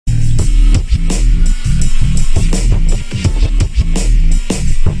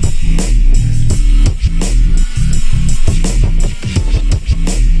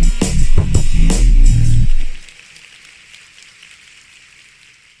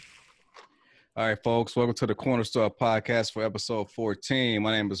All right, folks, welcome to the Corner Store podcast for episode 14.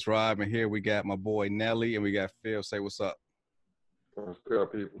 My name is Rob, and here we got my boy Nelly, and we got Phil. Say what's up. What's good,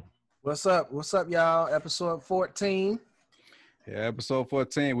 people? What's up? What's up, y'all? Episode 14. Yeah, episode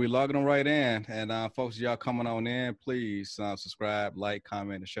 14. We logging them right in. And folks, y'all coming on in, please subscribe, like,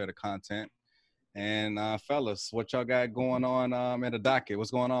 comment, and share the content. And fellas, what y'all got going on in the docket?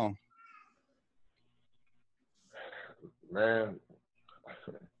 What's going on? Man,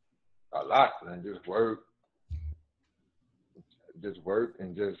 a lot, man. Just work,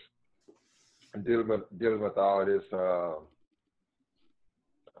 and just dealing with all this,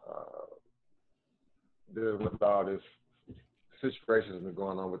 dealing with all this situation that's been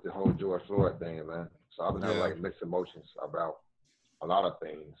going on with the whole George Floyd thing, man. So I've been having like mixed emotions about a lot of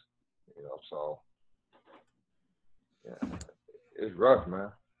things, So yeah, it's rough, man.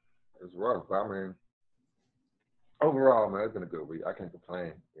 It's rough. But I mean, overall, man, it's been a good week. I can't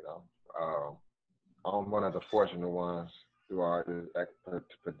complain, I'm one of the fortunate ones through all this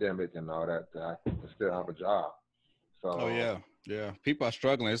pandemic and all that I still have a job. So yeah. People are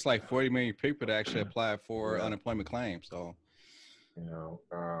struggling. It's like 40 million people that actually applied for unemployment claims. So, so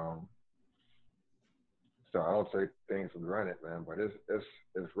I don't take things for granted, man. But it's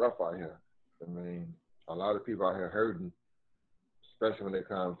rough out here. I mean, a lot of people out here hurting, especially when they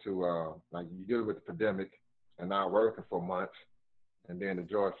come to like you deal with the pandemic and not working for months. And then the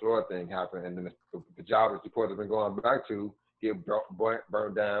George Floyd thing happened, and then the job that you're supposed to have been going back to get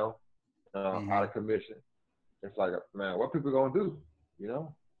burned down, out of commission. It's like, man, what people gonna do?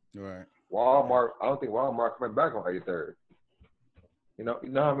 Right. Walmart. I don't think Walmart coming back on 83rd. You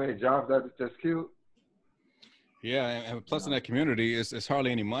know how many jobs that just killed? Yeah, and plus in that community, it's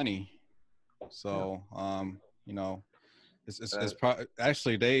hardly any money. So, it's probably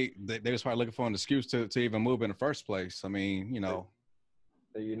actually they was probably looking for an excuse to even move in the first place. I mean,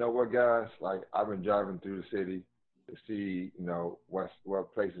 And you know what, guys? Like, I've been driving through the city to see, what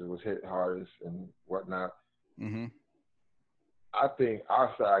places was hit hardest and whatnot. Mm-hmm. I think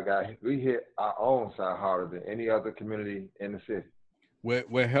our side we hit our own side harder than any other community in the city.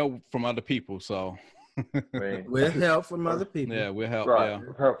 We're help from other people, so. With help from other people. Yeah, we're help. Right, yeah,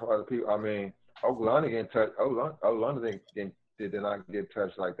 help from other people. I mean, Oklahoma getting touched. Oklahoma did not get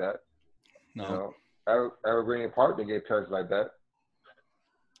touched like that. No. Evergreen Park didn't get touched like that.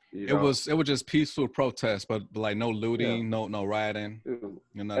 It was just peaceful protest, but like no looting, no rioting. Dude,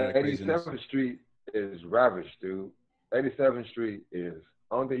 none of that craziness. 87th Street is ravaged, dude. 87th Street is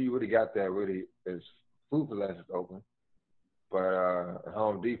only thing you really got there really is food places open, but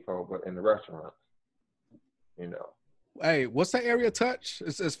Home Depot, but in the restaurants, Hey, what's that area touch?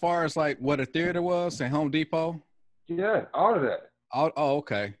 As far as like what a theater was and Home Depot? Yeah, all of that. Oh,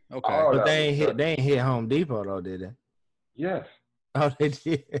 okay. But they ain't hit Home Depot though, did they? Yes. Oh, they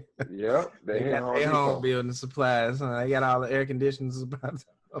did. Yep, they hit got their home building supplies. They got all the air conditioners. I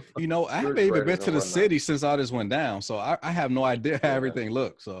haven't even been to the city since all this went down, so I have no idea how everything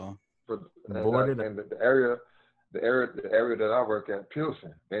looks. So, the area that I work at,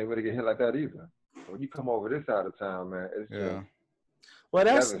 Pilsen, they ain't really get hit like that either. When you come over this side of town, man, it's just well,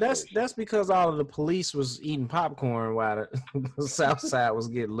 that's because all of the police was eating popcorn while the South Side was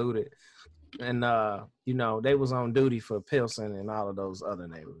getting looted. And, they was on duty for Pilsen and all of those other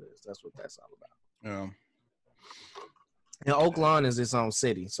neighborhoods. That's what that's all about. Yeah. And Oak Lawn is its own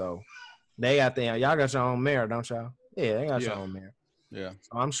city, so they got y'all got your own mayor, don't y'all? Yeah, they got your own mayor. Yeah.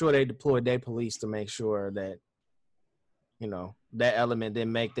 So I'm sure they deployed their police to make sure that, that element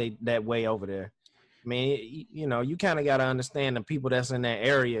didn't make that way over there. I mean, you kind of got to understand the people that's in that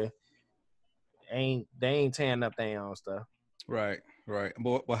area they ain't tearing up their own stuff. Right.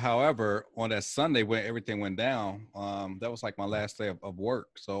 But however, on that Sunday when everything went down, that was like my last day of work.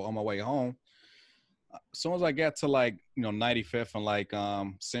 So on my way home, as soon as I got to 95th and like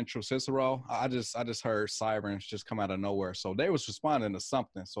Central Cicero, I just heard sirens just come out of nowhere. So they was responding to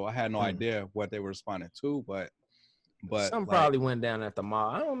something. So I had no idea what they were responding to, but some probably went down at the mall.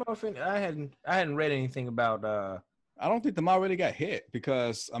 I don't know if I hadn't read anything about. I don't think the mall really got hit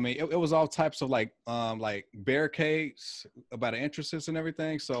because I mean it was all types of like barricades about the entrances and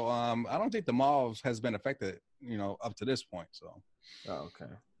everything. So I don't think the mall has been affected, up to this point. So. Oh,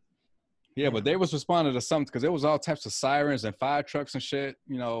 okay. Yeah, but they was responding to something because there was all types of sirens and fire trucks and shit,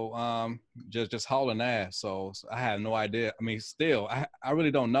 just hauling ass. So I have no idea. I mean, still, I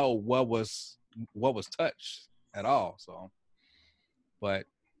really don't know what was touched at all. So, but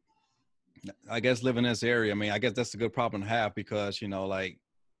I guess living in this area, I mean, I guess that's a good problem to have because,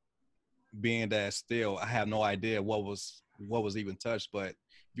 being that still, I have no idea what was even touched. But if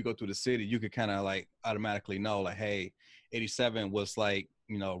you go through the city, you could kind of like automatically know, like, hey, 87 was like,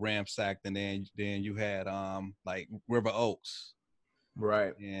 you know, ransacked, and then you had like River Oaks,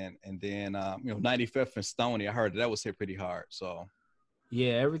 Right. and then you know, 95th and Stony. I heard that was hit pretty hard. So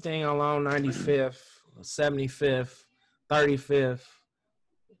Yeah, everything along 95th, 75th, 35th,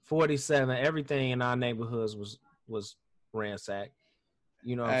 47, everything in our neighborhoods was ransacked.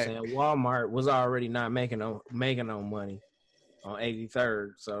 You know what I'm Hey. saying? Walmart was already not making no money on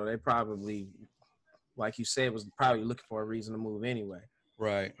 83rd, so they probably, like you said, was probably looking for a reason to move anyway.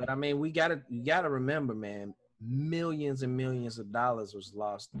 right. But I mean, you gotta remember, man, millions and millions of dollars was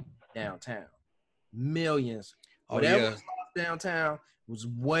lost downtown. Millions. Oh Whatever yeah. was lost downtown was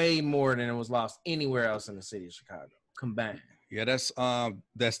way more than it was lost anywhere else in the city of Chicago combined. Yeah, that's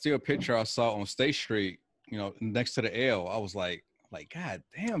still a picture I saw on State Street, you know, next to the L. I was like, God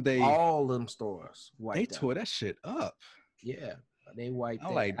damn, they All them stores wiped tore out. that shit up. Yeah, they wiped. I'm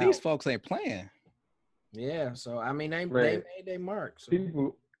that like, out. these folks ain't playing. Yeah, so I mean, they Man. made their mark.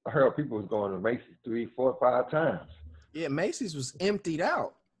 So. I heard people was going to Macy's 3, 4, 5 times. Yeah, Macy's was emptied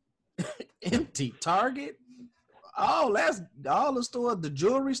out. Empty. Target. All the stores, the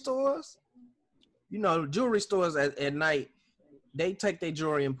jewelry stores. You know, jewelry stores at night, they take their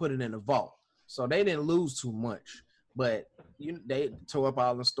jewelry and put it in a vault. So they didn't lose too much. But they tore up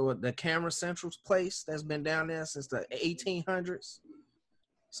all the stores. The Camera Central's place that's been down there since the 1800s.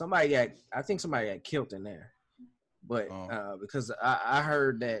 I think somebody got killed in there. But because I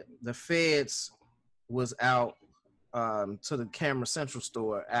heard that the feds was out to the Camera Central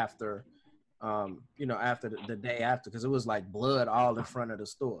store after, after the day after, because it was like blood all in front of the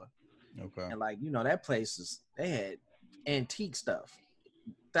store. Okay. And like, that place they had antique stuff,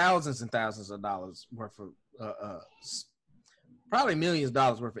 thousands and thousands of dollars worth of, probably millions of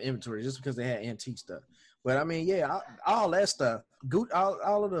dollars worth of inventory just because they had antique stuff. But I mean, yeah, all that stuff,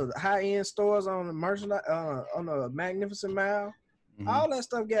 all of the high end stores on the merchandise, on the Magnificent Mile, all that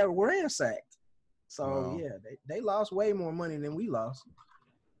stuff got ransacked. So Wow. yeah, they lost way more money than we lost.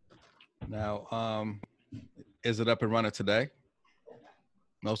 Now, is it up and running today?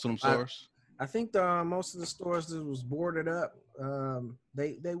 Most of them stores. I think most of the stores that was boarded up.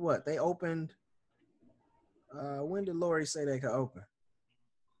 They opened. When did Lori say they could open?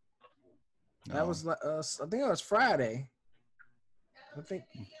 That was I think it was Friday. I think.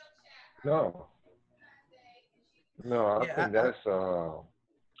 No, I think that's.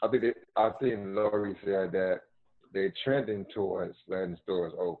 I think Lori said that they're trending towards letting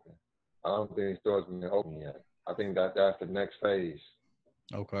stores open. I don't think stores have been open yet. I think that's the next phase.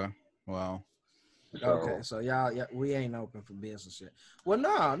 Okay. Wow. So, Okay, so y'all, we ain't open for business yet. Well,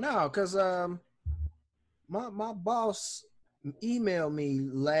 no, because my boss emailed me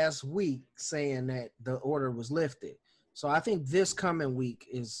last week saying that the order was lifted. So I think this coming week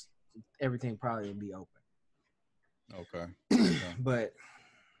is everything probably will be open. Okay. But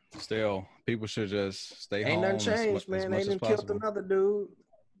still, people should just stay ain't home. nothing changed, man. They done killed another dude.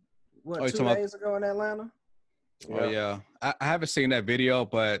 What, 2 days ago in Atlanta? Oh yeah, I haven't seen that video,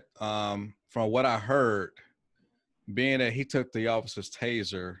 but from what I heard, being that he took the officer's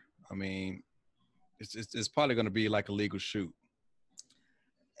taser, I mean, it's probably going to be like a legal shoot.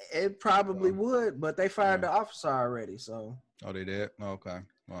 It probably would, but they fired the officer already. So. Oh, they did? Okay.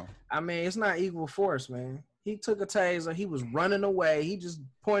 Well. I mean, it's not equal force, man. He took a taser. He was running away. He just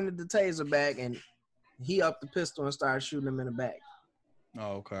pointed the taser back, and he upped the pistol and started shooting him in the back.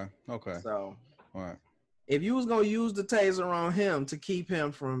 Oh, okay. Okay. So, all right. If you was gonna use the taser on him to keep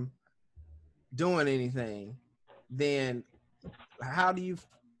him from doing anything, then how do you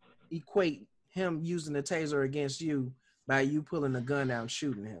equate him using the taser against you by you pulling the gun out and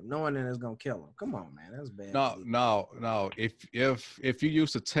shooting him, knowing that it's gonna kill him? Come on, man, that's bad. No. If you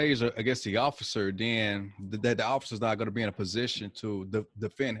use the taser against the officer, then the officer's not gonna be in a position to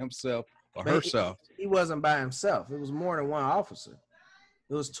defend himself or herself. He wasn't by himself. It was more than one officer.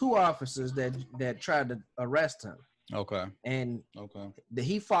 It was 2 officers that tried to arrest him. Okay. And okay.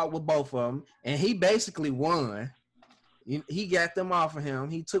 He fought with both of them, and he basically won. He got them off of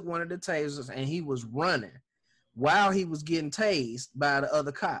him. He took one of the tasers, and he was running while he was getting tased by the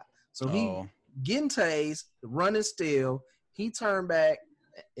other cop. So he getting tased, running still. He turned back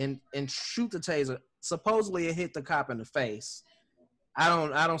and shoot the taser. Supposedly it hit the cop in the face. I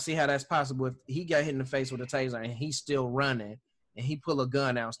don't see how that's possible. If he got hit in the face with a taser and he's still running, and he pull a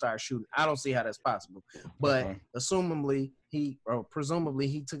gun out and start shooting, I don't see how that's possible. But presumably he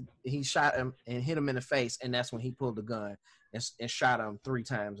shot him and hit him in the face, and that's when he pulled the gun and shot him 3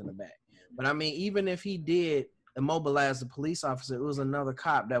 times in the back. But I mean, even if he did immobilize the police officer, it was another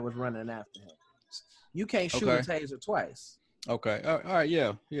cop that was running after him. You can't shoot a taser twice. Okay. All right.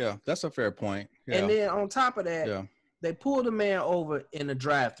 Yeah. That's a fair point. Yeah. And then on top of that, They pulled a man over in the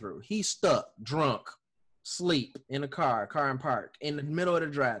drive-thru. He's stuck, drunk, sleep in a car and park in the middle of the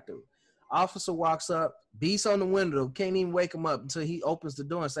drive-thru. Officer walks up, beats on the window, can't even wake him up until he opens the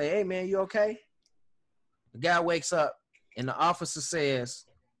door and say, "Hey man, you okay?" The guy wakes up and the officer says,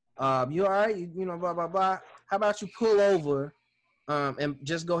 "You all right? You know, blah blah blah. How about you pull over and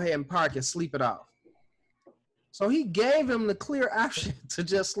just go ahead and park and sleep it off?" So he gave him the clear option to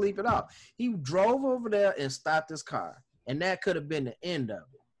just sleep it off. He drove over there and stopped his car, and that could have been the end of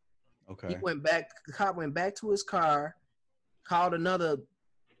it. Okay. He went back. The cop went back to his car, called another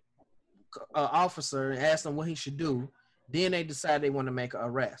officer, and asked him what he should do. Then they decided they want to make an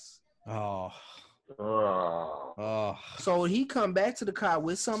arrest. Oh. So he come back to the car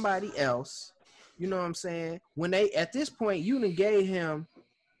with somebody else. You know what I'm saying? When they at this point, you done gave him.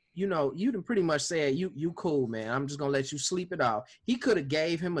 You know, you done pretty much said, you cool, man. I'm just gonna let you sleep it off. He could have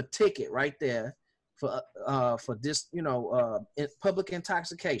gave him a ticket right there for this, you know, public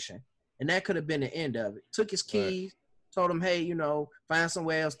intoxication, and that could have been the end of it. Took his keys, told him, hey, you know, find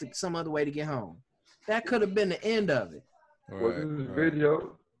somewhere else, some other way to get home. That could have been the end of it. Was this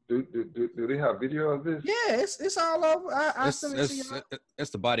video? Do they have video of this? Yeah, it's all over. I sent it to you.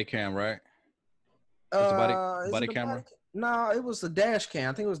 It's the body cam, right? It's the body camera. No, it was the dash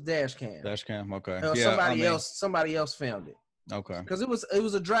cam. I think it was dash cam. Dash cam, okay. Somebody else filmed it. Okay. Because it was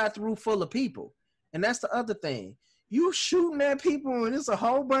a drive-through full of people, and that's the other thing. You shooting at people, and it's a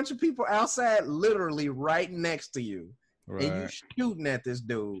whole bunch of people outside, literally right next to you, and you shooting at this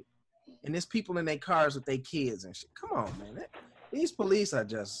dude, and there's people in their cars with their kids and shit. Come on, man. These police are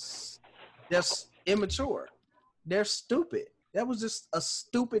just immature. They're stupid. That was just a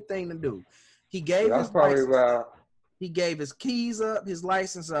stupid thing to do. He gave his license. He gave his keys up, his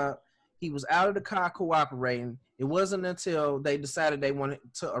license up. He was out of the car cooperating. It wasn't until they decided they wanted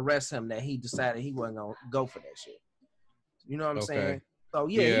to arrest him that he decided he wasn't going to go for that shit. You know what I'm saying? So,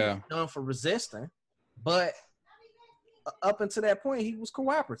 he was done for resisting. But up until that point, he was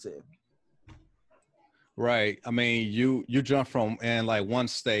cooperative. Right. I mean, you jump from in like one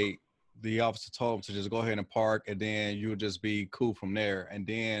state, the officer told him to just go ahead and park, and then you would just be cool from there. And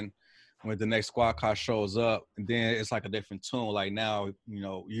then when the next squad car shows up, and then it's like a different tune. Like now, you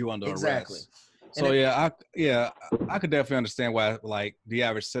know, you under arrest. So I could definitely understand why like the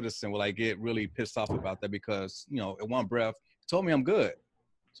average citizen would like get really pissed off about that, because you know, in one breath, he told me I'm good.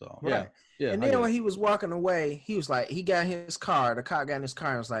 So yeah. And then when he was walking away, he was like, he got his car. The cop got in his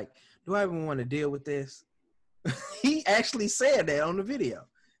car and was like, "Do I even want to deal with this?" He actually said that on the video.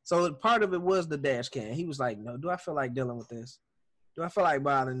 So part of it was the dash cam. He was like, "No, do I feel like dealing with this? Do I feel like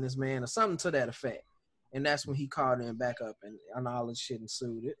bothering this man?" or something to that effect. And that's when he called in back up and all this shit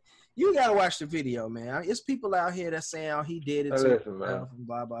ensued. It. You gotta watch the video, man. It's people out here that saying, "Oh, he did it." Listen, man.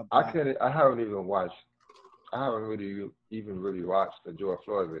 Blah blah blah. I haven't really even watched the George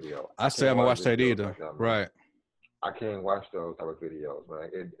Floyd video. I still haven't watched that either. Like that, right. I can't watch those type of videos, man.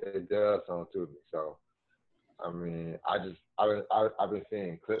 It does something to me. So, I mean, I've been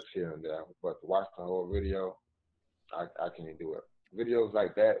seeing clips here and there, but to watch the whole video, I can't do it. Videos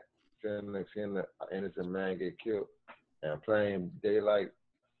like that, seeing an innocent man get killed and playing daylight,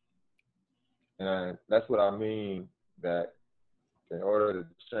 and that's what I mean. That in order to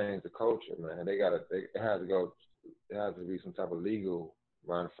change the culture, man, it has to be some type of legal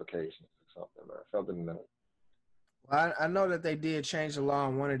ramifications or something, man. Something that. Well, I know that they did change the law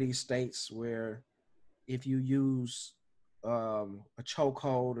in one of these states where if you use a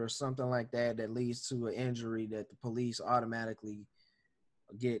chokehold or something like that leads to an injury, that the police automatically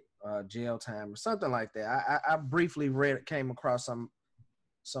get jail time or something like that. I briefly came across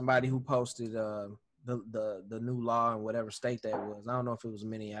somebody who posted the new law in whatever state that was. I don't know if it was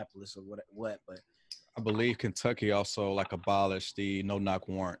Minneapolis or what, but I believe Kentucky also like abolished the no-knock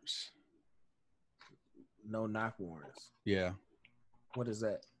warrants. No knock warrants. Yeah. What is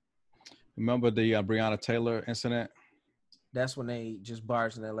that? Remember the Breonna Taylor incident? That's when they just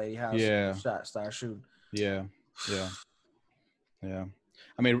barged in that lady house. Yeah. And started shooting. Yeah. I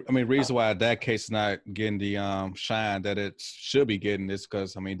mean, reason why that case is not getting the shine that it should be getting is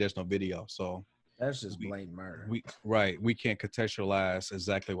because there's no video, so that's just blatant murder. We can't contextualize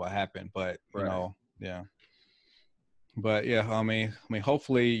exactly what happened, but you know, yeah. But yeah, I mean,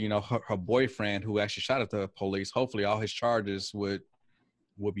 hopefully, you know, her boyfriend who actually shot at the police, hopefully all his charges would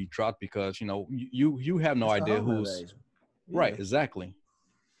be dropped, because you know you have no idea who's right. Exactly.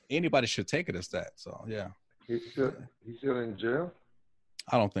 Anybody should take it as that. So yeah. He's still in jail?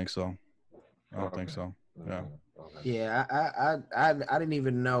 I don't think so. I don't think so. Yeah. Yeah, I didn't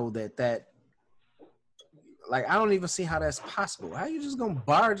even know that like I don't even see how that's possible. How you just gonna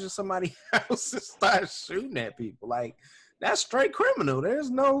barge in somebody's house and start shooting at people? Like that's straight criminal. There's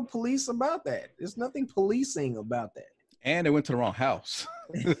no police about that. There's nothing policing about that. And they went to the wrong house.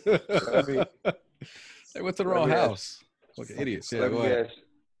 Let me, They went to the let wrong me ask- house. Fucking idiots. Yeah, let go me ahead.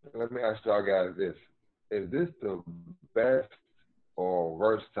 ask y'all guys this: is this the best or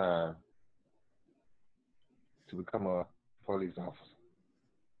worst time to become a police officer?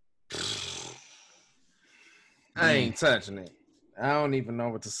 I ain't touching it. I don't even know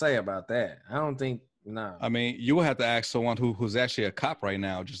what to say about that. I don't think no. I mean, you will have to ask someone who's actually a cop right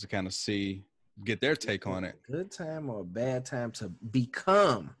now just to kind of get their take on it. Good time or a bad time to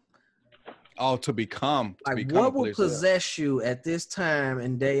become? Oh, to become Like a what will police possess you at this time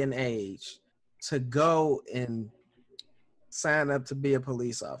and day and age to go and sign up to be a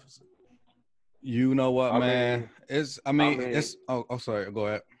police officer? You know what, I man? mean- It's. Oh, sorry. Go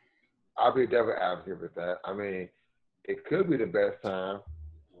ahead. I'll be devil advocate with that. I mean, it could be the best time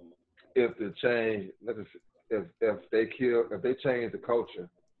if the change, if they change the culture,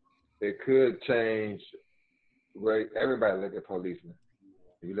 it could change the way everybody look at policemen.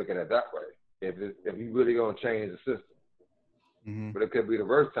 If you look at it that way, if you really gonna change the system, Mm-hmm. but it could be the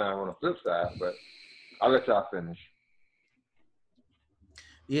worst time on the flip side. But I'll let y'all finish.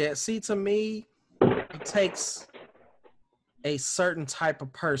 Yeah, see, to me, it takes a certain type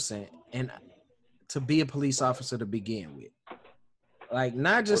of person and to be a police officer to begin with. Like,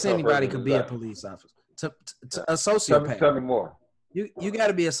 not just What type of anybody person could is be a that? police officer. To a Tell sociopath. me more. You got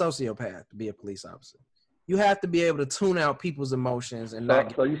to be a sociopath to be a police officer. You have to be able to tune out people's emotions and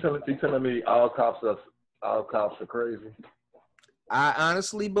not. So you telling me all cops are crazy? I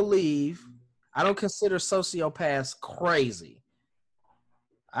honestly believe I don't consider sociopaths crazy.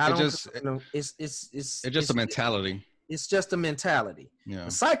 It's just a mentality. It's just a mentality. Yeah.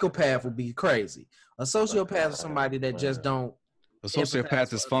 A psychopath would be crazy. A sociopath is somebody that just don't. A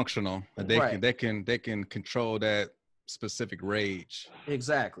sociopath is functional, and Right. they can control that specific rage,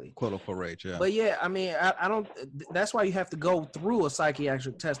 Exactly. quote unquote rage. Yeah. But yeah, I mean, I don't. That's why you have to go through a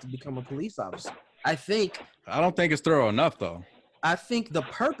psychiatric test to become a police officer. I don't think it's thorough enough though. think the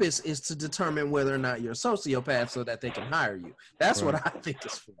purpose is to determine whether or not you're a sociopath so that they can hire you. That's what I think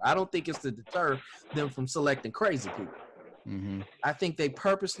it's for. I don't think it's to deter them from selecting crazy people. Mm-hmm. I think they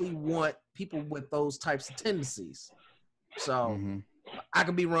purposely want people with those types of tendencies. So Mm-hmm. I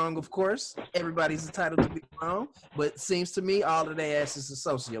could be wrong, of course. Everybody's entitled to be wrong, but it seems to me all of their ass is a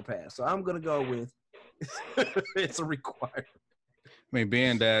sociopath. So I'm gonna go with it's a requirement. I mean,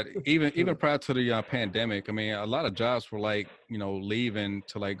 being that even prior to the pandemic, I mean, a lot of jobs were like, leaving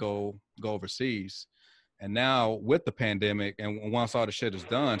to like go overseas. And now with the pandemic and once all the shit is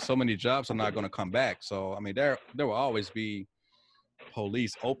done, so many jobs are not going to come back. So, I mean, there will always be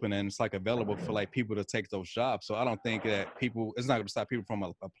police open and it's like available for like people to take those jobs. So I don't think that it's not going to stop people from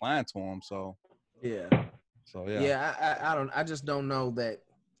applying to them. So, Yeah. I just don't know that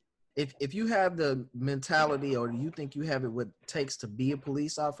if you have the mentality or you think you have what it takes to be a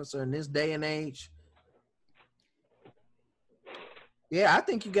police officer in this day and age, yeah, I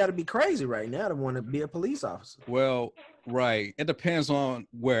think you got to be crazy right now to want to be a police officer. Well, right. It depends on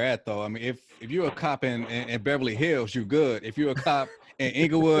where at though. I mean, if you're a cop in Beverly Hills, you're good. If you're a cop in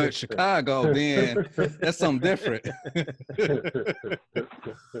Inglewood, Chicago, then that's something different.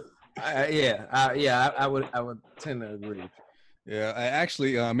 I would tend to agree. Yeah, I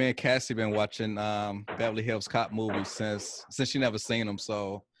actually, me and Cassie been watching Beverly Hills Cop movies since she never seen them.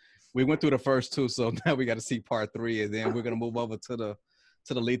 So we went through the first two, so now we got to see part 3, and then we're gonna move over to the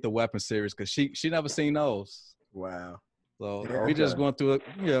Lethal Weapon series because she never seen those. Wow. So Yeah, we just going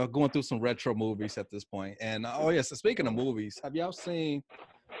through some retro movies at this point. And so speaking of movies, have y'all seen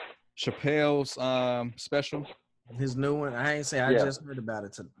Chappelle's special? His new one. I ain't say I just heard about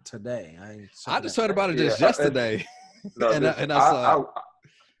it today. I just heard about it just yesterday. No, and listen, I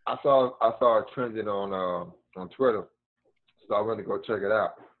saw it trending on Twitter, so I went to go check it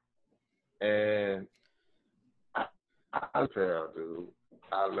out. And I tell dude,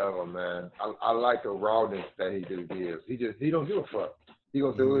 I love him, man. I like the rawness that he just gives. He don't give a fuck. He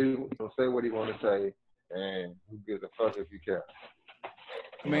gonna do it. He gonna say what he want to say, and who gives a fuck if you care.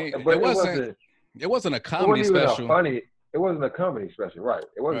 I mean, but it wasn't a comedy special. It wasn't a comedy special, right?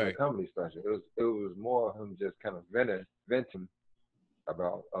 It wasn't Right. a comedy special. It was more of him just kind of venting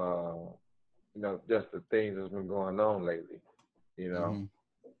about just the things that's been going on lately, Mhm.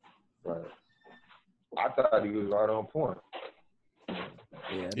 But I thought he was right on point. Yeah,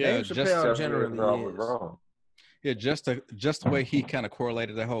 Yeah, Dave just Chappelle Except generally for I was is. wrong. Yeah, just the way he kind of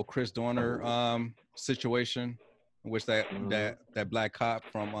correlated that whole Chris Dorner situation, in which that black cop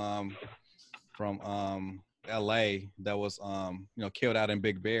from L.A. that was killed out in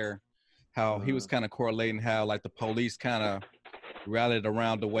Big Bear. How he was kind of correlating how like the police kind of rallied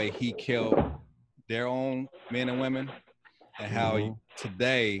around the way he killed their own men and women, and how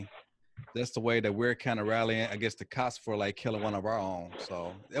today that's the way that we're kind of rallying against the cops for like killing one of our own.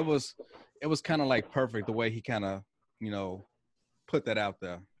 So it was kind of like perfect the way he kind of put that out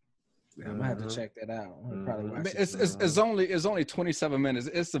there. Yeah, I'm gonna have to check that out. I'm probably watch it's only 27 minutes.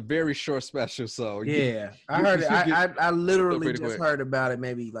 It's a very short special. So yeah, I heard it. I literally just heard about it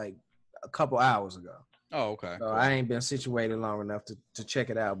maybe like a couple hours ago. Oh, okay. So I ain't been situated long enough to check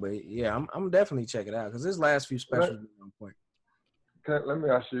it out, but yeah, I'm definitely check it out because this last few specials are on point. Let me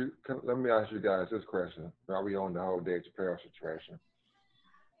ask you guys this question. While we on the whole Dave Chappelle situation,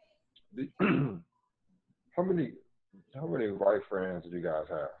 how many white friends do you guys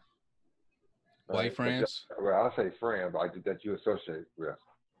have? White friends? Well, I say friends like that you associate with.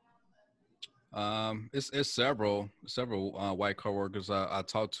 It's several white coworkers I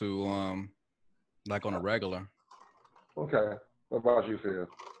talk to like on a regular. Okay, what about you, Phil?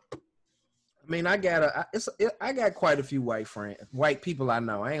 I mean, I got quite a few white people I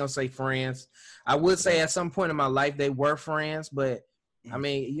know. I ain't gonna say friends. I would say at some point in my life they were friends, but I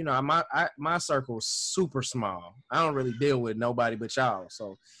mean, my circle is super small. I don't really deal with nobody but y'all.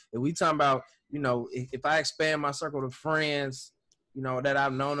 So if we talking about, if I expand my circle of friends, that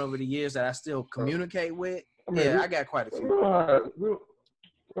I've known over the years that I still communicate with, I got quite a few.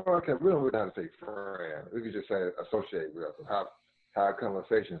 Okay, we don't really have to say friend. We could just say associate with, have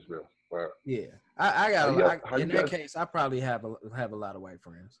conversations with. But yeah, I got in that case, I probably have a lot of white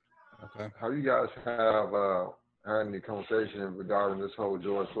friends. Okay. How do you guys have had any conversation regarding this whole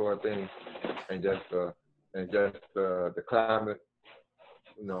George Floyd thing and just the climate?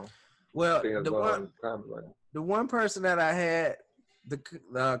 Well, the one person that I had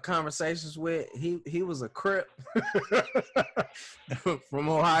the conversations with, he was a Crip from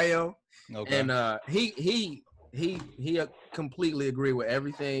Ohio, and he completely agree with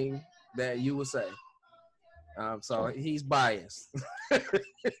everything that you would say. So he's biased.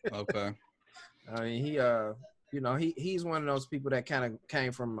 Okay. I mean, he's one of those people that kind of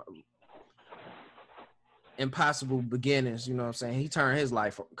came from impossible beginnings. You know what I'm saying? He turned his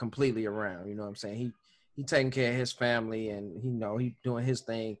life completely around. You know what I'm saying? He taking care of his family and he doing his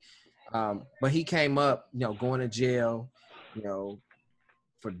thing. But he came up, going to jail,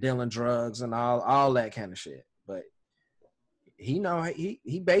 for dealing drugs and all that kind of shit. But he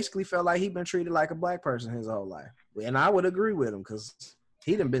basically felt like he'd been treated like a black person his whole life. And I would agree with him because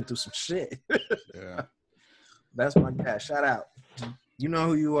he done been through some shit. Yeah. That's my guy. Shout out. You know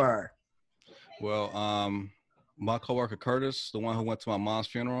who you are. Well, my coworker Curtis, the one who went to my mom's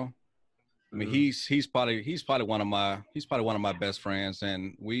funeral. I mean, he's probably one of my best friends,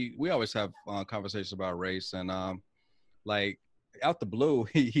 and we always have conversations about race. And like out the blue,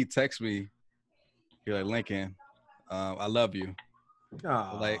 he texts me, he's like, Lincoln, I love you.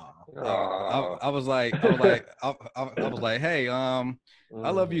 Like I was like, hey, I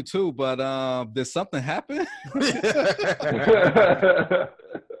love you too, but did something happen?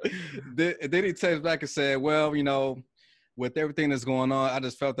 Then he texts back and said, well, with everything that's going on, I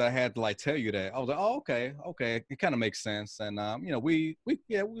just felt that I had to tell you that. I was like, oh, okay, it kind of makes sense. And we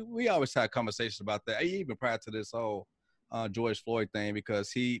always had conversations about that, even prior to this whole George Floyd thing,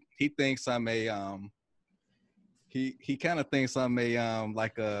 because he thinks I'm a he kind of thinks I'm a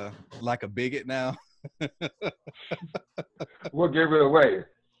like a bigot now. What gave it away?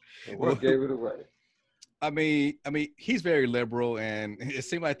 What gave it away? I mean, he's very liberal, and it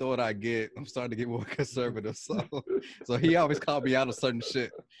seemed like the older I get, I'm starting to get more conservative. So he always called me out on certain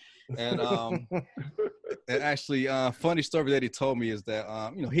shit. And actually, funny story that he told me is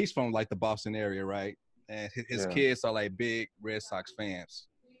that he's from the Boston area, right? And his kids are big Red Sox fans.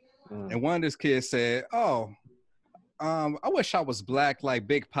 And one of his kids said, "Oh, I wish I was black like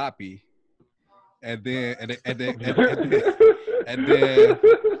Big Papi." And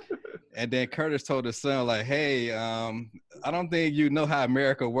then Curtis told his son, hey, I don't think you know how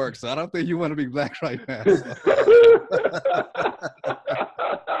America works, so I don't think you want to be black right now.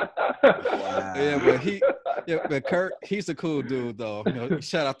 Wow. But Kurt, he's a cool dude, though.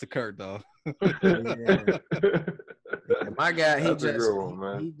 Shout out to Kurt, though. Yeah, my guy, he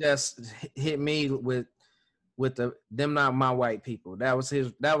just hit me with them not my white people. That was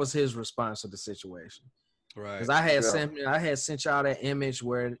his response to the situation. Right. Because I had sent y'all that image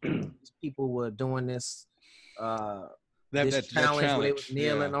where people were doing this this challenge where they was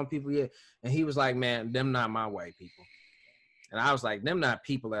kneeling on people. Yeah. And he was like, man, them not my white people. And I was like, them not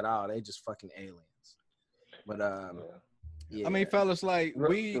people at all. They just fucking aliens. But Yeah. I mean, fellas, like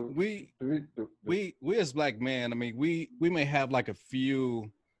The- we as black men, I mean, we may have like a few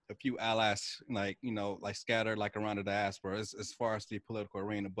allies, like, you know, like scattered like around the diaspora as far as the political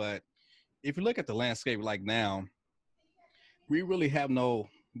arena. But if you look at the landscape like now, we really have no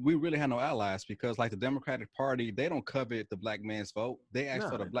allies, because like the Democratic Party, they don't covet the black man's vote. They ask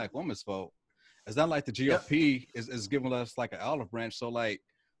for the black woman's vote. It's not like the GOP is giving us like an olive branch. So like,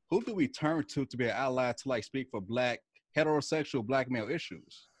 who do we turn to be an ally to like speak for black heterosexual black male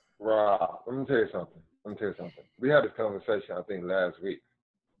issues? Rob, let me tell you something. We had this conversation, I think, last week.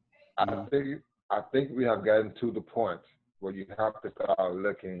 I think we have gotten to the point where you have to start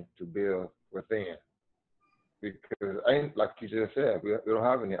looking to build within. Because ain't like you just said, we don't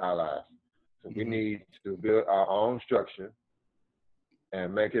have any allies. So we need to build our own structure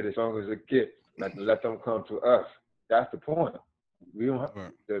and make it as strong as it gets. Let them come to us. That's the point. We don't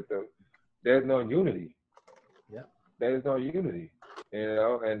have there's no unity. Yeah. There's no unity. You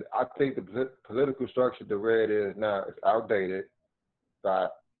know, and I think the political structure the way it is now is outdated by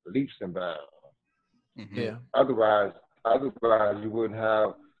leaps and bounds. Yeah. Otherwise you wouldn't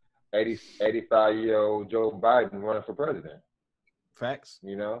have 85-year-old Joe Biden running for president. Facts.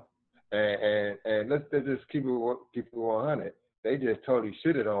 You know, and let's just keep it 100. They just totally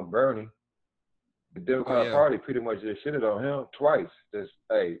shitted on Bernie. The Democratic Party pretty much just shitted on him twice. Just,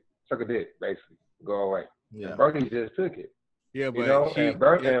 hey, suck a dick, basically, go away. Yeah. And Bernie just took it. Yeah, but you know,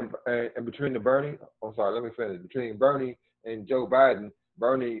 and between Bernie, I'm sorry, let me finish. Between Bernie and Joe Biden,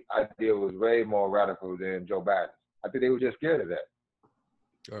 Bernie's idea was way more radical than Joe Biden. I think they were just scared of that.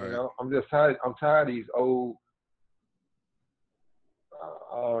 All right. You know, I'm tired of these old,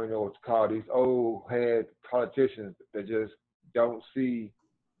 I don't even know what to call these old head politicians that just don't see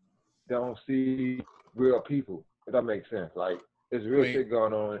real people. If that makes sense. Like, there's real shit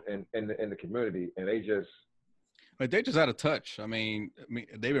going on in the community, and they just out of touch. I mean,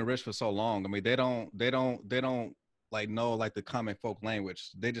 they've been rich for so long. I mean, they don't like know like the common folk language.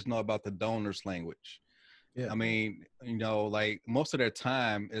 They just know about the donors language. Yeah. I mean, you know, like most of their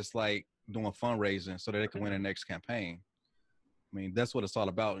time is like doing fundraising so that they can win the next campaign. I mean, that's what it's all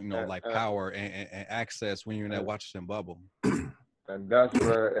about, you know, like power and access when you're in that Washington bubble. And that's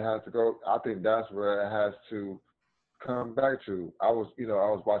where it has to go. I think that's where it has to come back to. I was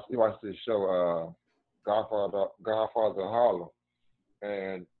watching this show, Godfather of Harlem,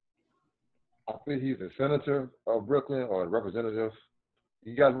 and I think he's a senator of Brooklyn or a representative.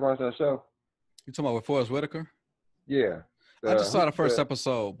 You guys watch that show? You talking about with Forrest Whitaker? Yeah. I just saw the first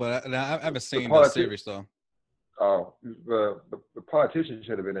episode, but I haven't seen the series though. Oh, the politician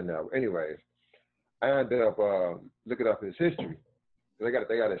should have been in there. Anyways, I ended up looking up his history. They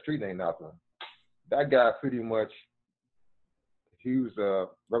got a street named after him. That guy pretty much, he was a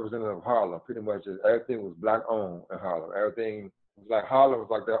representative of Harlem. Pretty much everything was black owned in Harlem. Everything was like Harlem was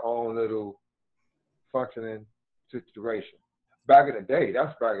like their own little functioning situation. Back in the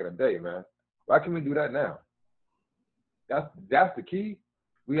day, man. Why can't we do that now? That's the key.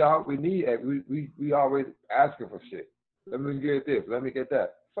 We always asking for shit. Let me get this. Let me get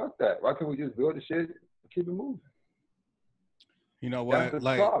that. Fuck that. Why can't we just build the shit and keep it moving? You know what?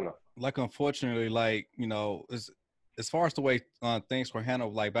 Like unfortunately, like, you know, as far as the way things were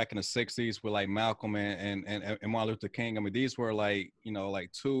handled, like back in the '60s with like Malcolm and Martin Luther King. I mean, these were like, you know,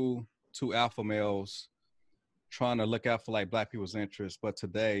 like two alpha males trying to look out for like black people's interests. But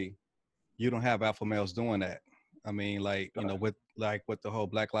today, you don't have alpha males doing that. I mean, like, you know, with the whole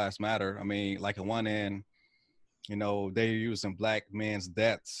Black Lives Matter. I mean, like at one end, you know, they're using black men's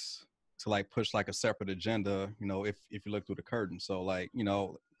deaths to like push like a separate agenda, you know, if you look through the curtain. So like, you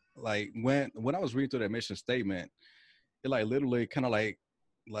know, like when I was reading through that mission statement, it like literally kind of like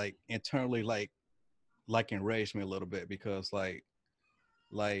internally like enraged me a little bit, because like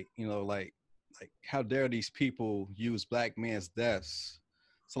you know, like how dare these people use black men's deaths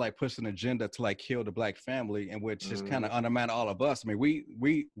to like push an agenda to like kill the black family, and which is kind of undermine all of us. I mean,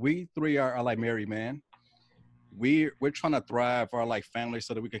 we three are like married men. We're trying to thrive our like family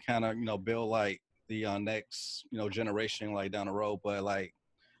so that we can kind of, you know, build like the next, you know, generation like down the road. But like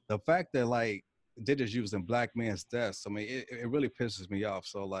the fact that like they're just using black men's deaths, I mean, it really pisses me off.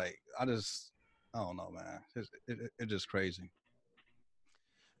 So like I don't know, man. It's just crazy.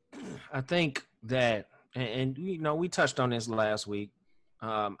 I think that, and you know, we touched on this last week.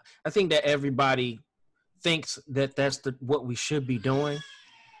 I think that everybody thinks that that's what we should be doing,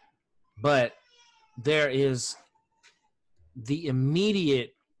 but there is the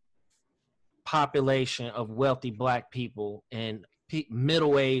immediate population of wealthy black people and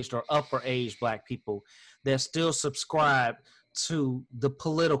middle-aged or upper-aged black people that still subscribe to the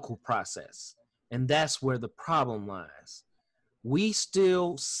political process. And that's where the problem lies. we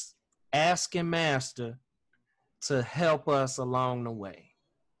still asking Master to help us along the way.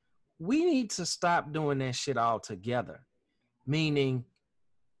 We need to stop doing that shit altogether. Meaning,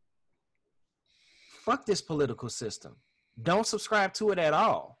 fuck this political system. Don't subscribe to it at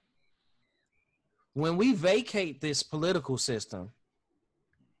all. When we vacate this political system,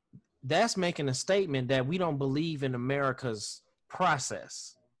 that's making a statement that we don't believe in America's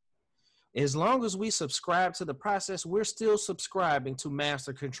process. As long as we subscribe to the process, we're still subscribing to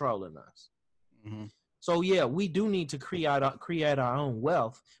Master controlling us. Mm-hmm. So yeah, we do need to create our own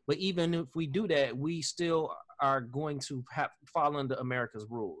wealth. But even if we do that, we still are going to fall under America's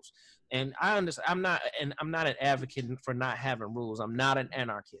rules. And I understand. I'm not an advocate for not having rules. I'm not an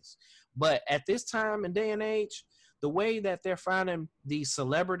anarchist. But at this time and day and age, the way that they're finding these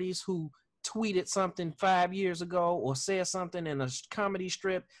celebrities who tweeted something 5 years ago or said something in a comedy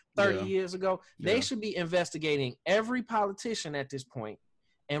strip 30 years ago, they should be investigating every politician at this point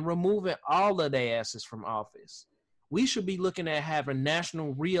and removing all of their asses from office. We should be looking at having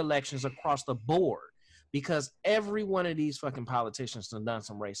national re-elections across the board because every one of these fucking politicians have done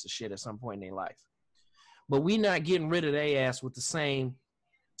some racist shit at some point in their life. But we not getting rid of their ass with the same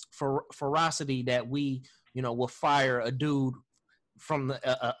ferocity that we, will fire a dude from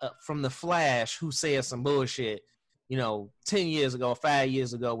the Flash who said some bullshit, 10 years ago, 5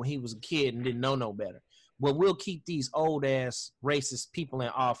 years ago when he was a kid and didn't know no better. Well, we'll keep these old ass racist people in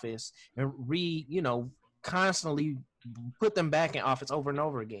office and constantly put them back in office over and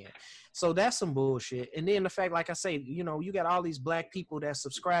over again. So that's some bullshit. And then the fact, like I say, you got all these black people that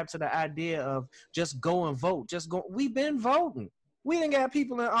subscribe to the idea of just go and vote. We've been voting. We didn't got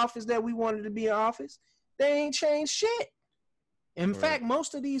people in office that we wanted to be in office. They ain't changed shit. In fact,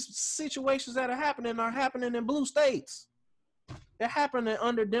 most of these situations that are happening in blue states. They're happening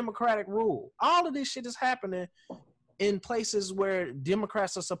under Democratic rule. All of this shit is happening in places where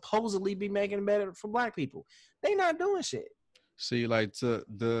Democrats are supposedly be making it better for black people. They not doing shit. See, like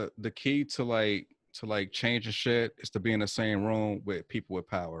the key to changing shit is to be in the same room with people with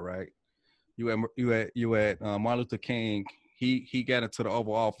power, right? You had Martin Luther King. He got into the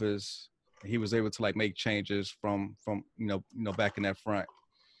Oval Office. He was able to make changes from back in that front.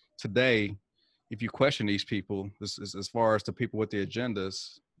 Today, if you question these people, this is as far as the people with the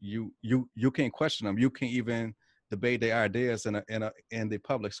agendas, you can't question them. You can't even debate their ideas in the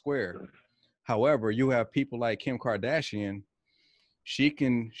public square. However, you have people like Kim Kardashian. She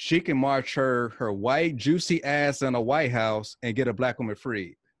can march her white juicy ass in a White House and get a black woman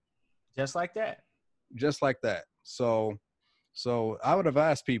freed. Just like that. Just like that. So I would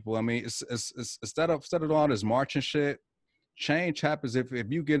advise people. I mean, it's instead of doing all this marching shit, change happens if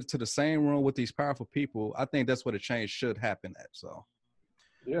you get to the same room with these powerful people. I think that's what a change should happen at. So,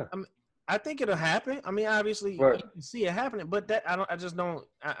 yeah, I think it'll happen. I mean, obviously, you can see it happening, but that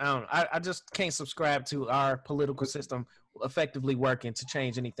I just can't subscribe to our political system effectively working to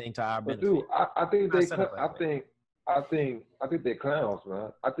change anything to our benefit. Dude, I think they're clowns,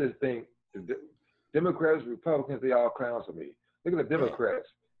 man. I just think the Democrats, Republicans, they all clowns to me. Look at the Democrats.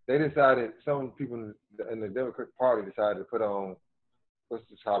 They decided, some people in the Democratic Party decided to put on, what's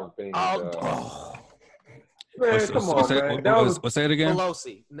the type of thing? Man, come on, man. What's that again?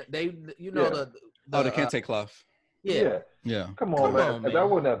 Pelosi. They the kente cloth. Yeah. Come on, man. If that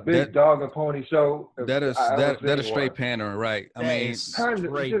wasn't a big dog and pony show, that is straight pandering, right? I mean,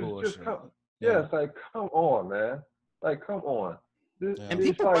 straight bullshit. It's like, come on, man. Like, come on. And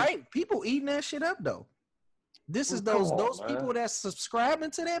people eating that shit up though. This is those people that's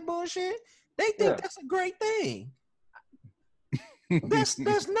subscribing to that bullshit. They think that's a great thing. That's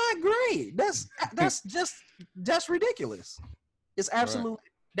not great. That's ridiculous. It's absolutely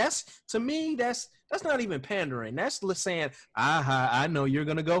to me that's not even pandering. That's saying, I know you're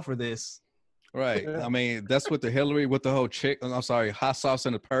gonna go for this. Right. I mean, that's what the Hillary with the whole hot sauce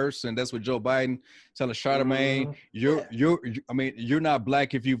in the purse, and that's what Joe Biden telling Charlemagne, you're not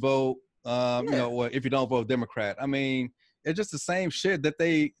black if you vote, or if you don't vote Democrat. I mean, it's just the same shit that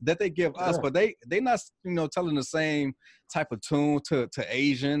they give us, but they not telling the same type of tune to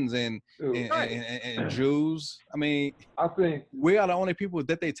Asians and Jews. I mean, I think we are the only people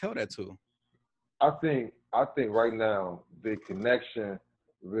that they tell that to. I think right now the connection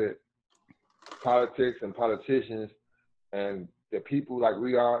with politics and politicians and the people like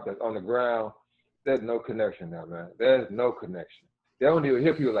we are that's on the ground, there's no connection now, man. There's no connection. They don't even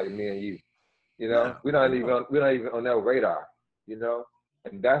hear people like me and you. We're not even on their radar,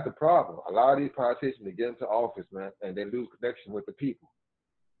 and that's the problem. A lot of these politicians, they get into office, man, and they lose connection with the people.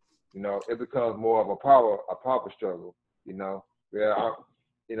 It becomes more of a power struggle, Where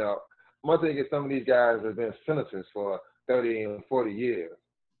my thing is, some of these guys have been senators for 30 and 40 years.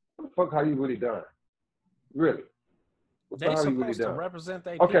 What the fuck have you really done? Really? What the They hell have you really supposed to done? represent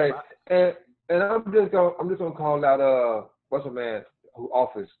their Okay, people. and I'm just gonna call out what's a man who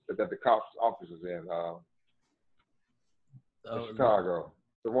office that the cops office is in Chicago.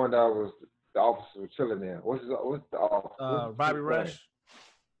 The one that was the officer was chilling in. What's the office? Bobby Rush.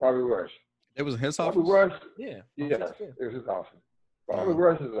 Bobby Rush. It was in his Bobby office. Rush. Yeah. Yes, it was his office. Bobby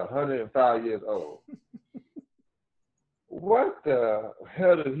Rush is 105 years old. What the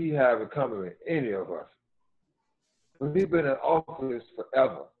hell does he have in common with any of us? He's been in office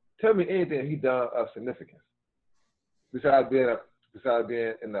forever. Tell me anything he done of significance besides being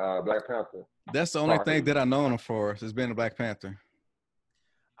in the Black Panther. That's the only thing that I know him for is being a Black Panther.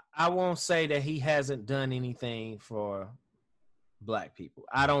 I won't say that he hasn't done anything for Black people.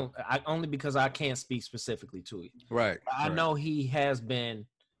 I only because I can't speak specifically to it. Right. I know he has been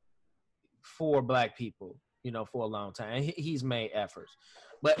for Black people, for a long time. He's made efforts,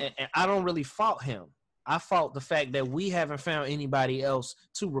 but and I don't really fault him. I fault the fact that we haven't found anybody else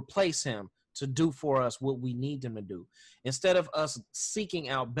to replace him to do for us what we need them to do. Instead of us seeking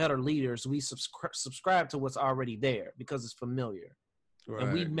out better leaders, we subscribe to what's already there because it's familiar. Right,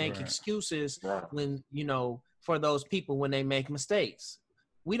 and we make excuses when, for those people when they make mistakes.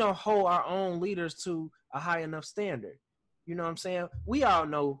 We don't hold our own leaders to a high enough standard. You know what I'm saying? We all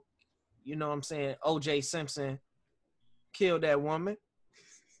know, O.J. Simpson killed that woman.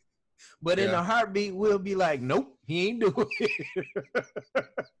 But in a heartbeat, we'll be like, nope, he ain't doing it.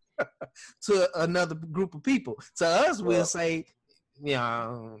 To another group of people. To us, we'll say, he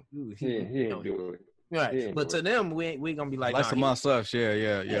ain't do it. Right. But to them, we're going to be like, like amongst us,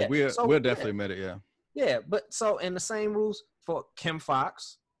 yeah. We'll definitely admit it, yeah. Yeah, but so in the same rules for Kim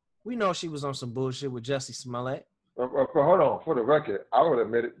Fox, we know she was on some bullshit with Jussie Smollett. Hold on, for the record, I would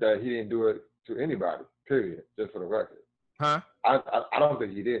admit that he didn't do it to anybody, period, just for the record. Huh? I don't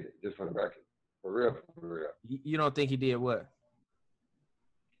think he did it, just for the record. For real. You don't think he did what?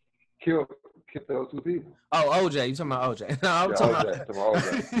 Kill those two people. Oh, OJ. You talking about OJ? No, I'm talking about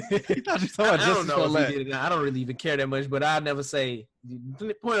OJ. I don't know if he did it. I don't really even care that much, but I never say.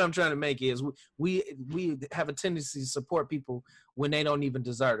 The point I'm trying to make is we have a tendency to support people when they don't even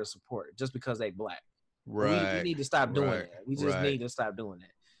deserve to support just because they Black. Right. We need to stop doing that. We just need to stop doing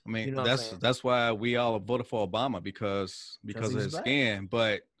that. I mean, that's why we all voted for Obama because of his skin.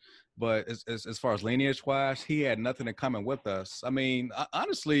 But as far as lineage wise, he had nothing in common with us. I mean,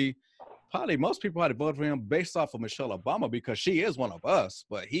 honestly, probably most people had to vote for him based off of Michelle Obama because she is one of us.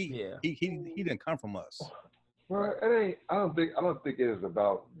 But he didn't come from us. Well, it ain't. I don't think it is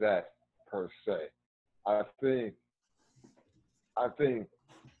about that per se. I think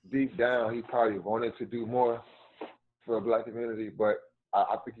deep down he probably wanted to do more for the Black community, but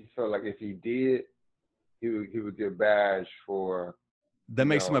I think he felt like if he did, he would get badged for. That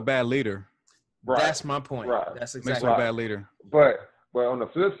makes him a bad leader. Right. That's my point. Right. That's exactly makes him a bad leader. But on the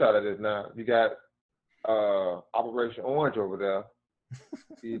flip side of this, now you got Operation Orange over there.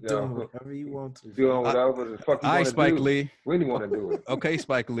 Doing whatever you want to. Doing whatever the fuck you want to do. Spike Lee. When you want to do it. Okay,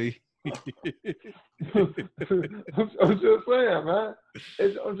 Spike Lee. I'm just saying, man.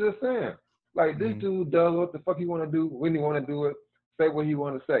 I'm just saying. Like, this dude does what the fuck he want to do, when he want to do it, say what he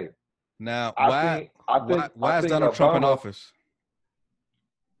want to say. Now, why is Donald Trump in office?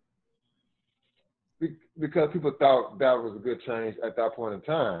 Because people thought that was a good change at that point in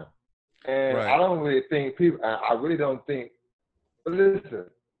time. And right. I don't really think I really don't think, but listen,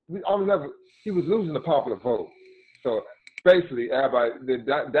 he was losing the popular vote. So basically, everybody,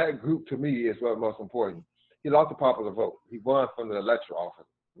 that group to me is what's most important. He lost the popular vote. He won from the electoral office,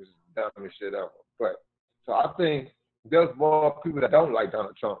 which is the dumbest shit ever. But so I think there's more people that don't like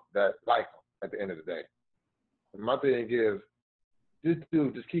Donald Trump that like him at the end of the day. And my thing is, this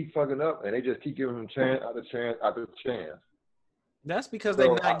dude just keep fucking up, and they just keep giving him chance after chance after chance. That's because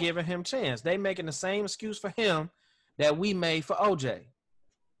they're not giving him chance. They making the same excuse for him that we made for OJ.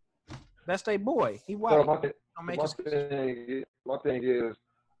 That's their boy. He white. So my thing is,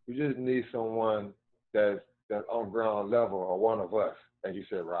 we just need someone that's on ground level, or one of us, as you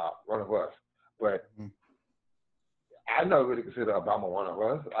said, Rob, one of us. But I don't really consider Obama one of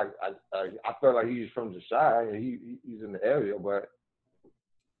us. I feel like he's from the Chi, and he's in the area, but.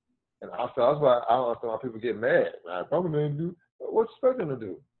 And that's why I don't understand why people get mad. Like, Obama didn't do what you expect them to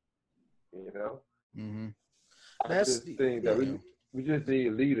do. You know? Mm-hmm. I just think that we just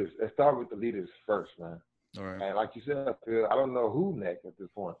need leaders. Let's start with the leaders first, man. All right. And like you said, I don't know who next at this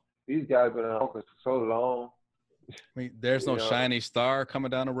point. These guys have been in office for so long. I mean, there's no shiny star coming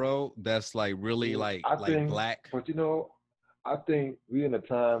down the road that's like really like Black. But I think we're in a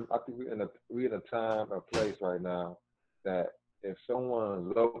time. I think we're in a time and place right now that if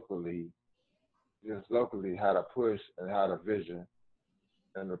someone just locally had a push and had a vision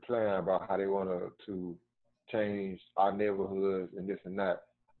and a plan about how they wanted to change our neighborhoods and this and that,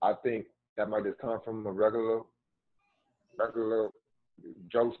 I think that might just come from a regular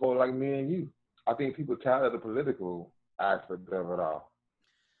Joe Schmo like me and you. I think people tired of the political aspect of it all.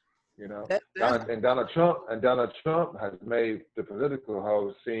 You know, Donald Trump has made the political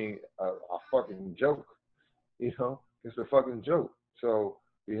whole scene a fucking joke. You know, it's a fucking joke. So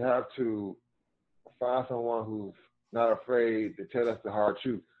we have to find someone who's not afraid to tell us the hard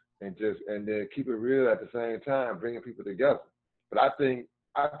truth and then keep it real at the same time, bringing people together. But I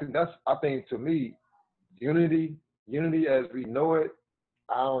think to me, unity as we know it,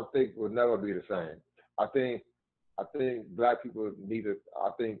 I don't think will never be the same. I think black people need to. I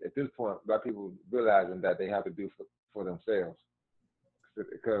think at this point, black people realizing that they have to do for themselves,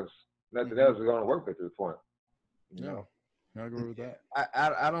 because nothing else is going to work at this point. You know? I agree with that.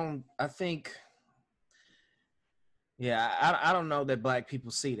 I don't. I think. Yeah, I don't know that black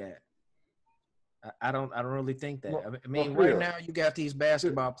people see that. I don't really think that. I mean, right now you got these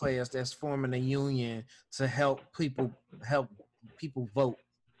basketball players that's forming a union to help people vote.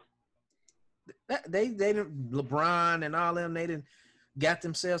 They LeBron and all them, they didn't got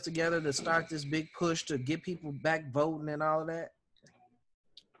themselves together to start this big push to get people back voting and all of that.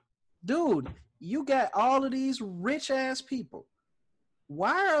 Dude, you got all of these rich ass people.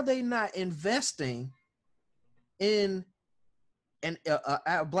 Why are they not investing in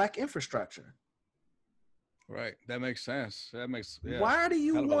a black infrastructure? Right. That makes sense. Why do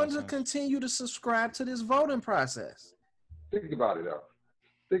you want to continue to subscribe to this voting process? Think about it, though.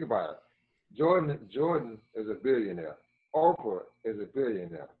 Think about it. Jordan is a billionaire. Oprah is a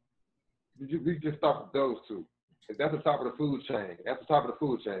billionaire. We just start with those two. That's the top of the food chain. That's the top of the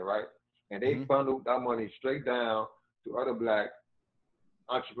food chain, right? And they bundled that money straight down to other black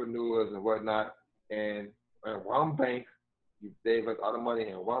entrepreneurs and whatnot. And one bank, you gave us all the money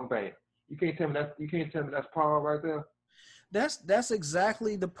in one bank. You can't tell me that's power right there. That's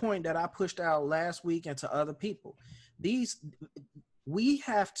exactly the point that I pushed out last week and to other people. We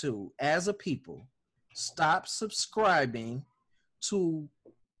have to, as a people, stop subscribing to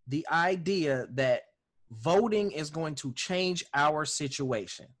the idea that voting is going to change our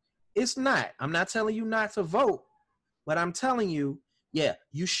situation. It's not. I'm not telling you not to vote, but I'm telling you, yeah,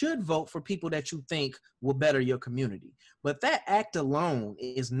 you should vote for people that you think will better your community. But that act alone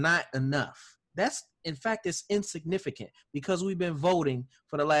is not enough. In fact, it's insignificant because we've been voting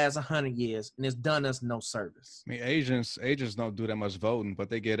for the last 100 years and it's done us no service. I mean, Asians don't do that much voting, but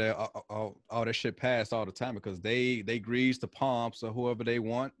they get all that shit passed all the time because they grease the palms of whoever they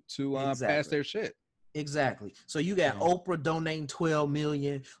want to pass their shit. Exactly. So you got Oprah donating $12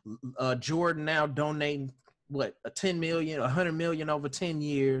 million, Jordan now donating what, a 10 million, 100 million over 10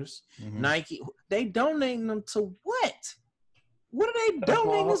 years. Nike, they donating them to what? What are they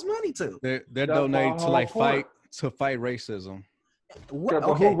donating this money to? They're donating to fight racism.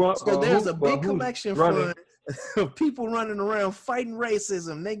 Okay, so there's a big collection fund of people running around fighting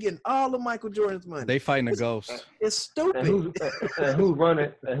racism. They getting all of Michael Jordan's money. They fighting a ghost. It's stupid. And who's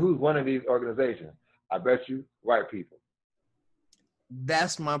running these organizations? I bet you white people.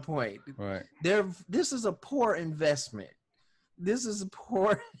 That's my point. Right. This is a poor investment. This is a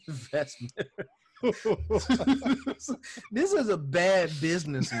poor investment. This is a bad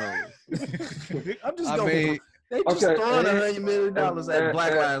business move. I'm just going. They just throwing $100 million at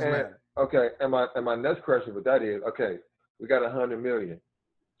Black Lives Matter. Okay, and my next question with that is, okay, we got $100 million.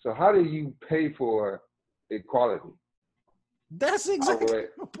 So how do you pay for equality? That's exactly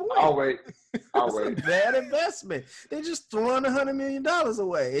the point. I'll wait. A bad investment. They're just throwing $100 million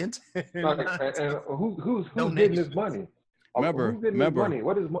away. And who's getting this money? Remember, money?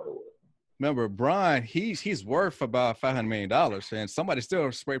 What is money? Remember, Brian, he's worth about $500 million, and somebody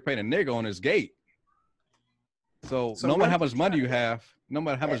still spray paint a nigga on his gate. So no matter how much money you have, you're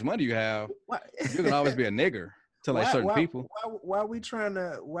gonna always be a nigger to certain people. Why we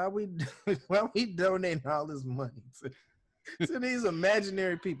donating all this money to these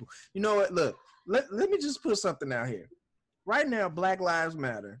imaginary people? You know what? Look, let me just put something out here. Right now, Black Lives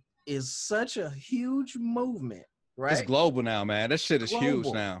Matter is such a huge movement. Right? It's global now, man. That shit is huge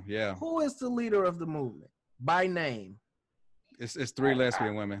now. Yeah. Who is the leader of the movement? By name. It's 3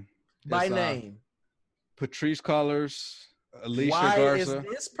 lesbian women. By name. Patrisse Cullors, Alicia Garza. Why is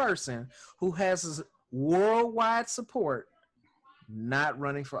this person who has worldwide support not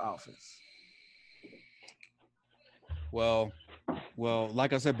running for office? Well,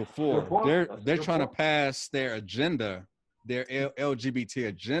 like I said before, they're trying to pass their agenda, their LGBT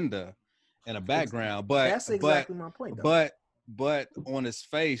agenda. in the background. But that's exactly my point, though. But on his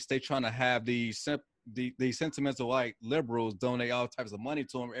face, they trying to have these sentimental like liberals donate all types of money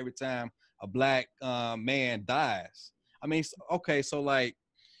to him every time a black man dies. I mean, okay, so like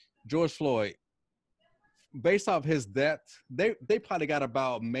George Floyd, based off his death, they probably got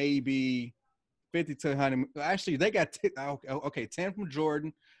about maybe 50 to 100. Actually, they got 10 from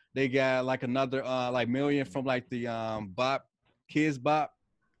Jordan. They got like another like million from like the Kids Bop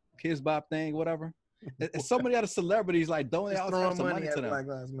thing, whatever. And so many other celebrities like donate all types of money to them. Black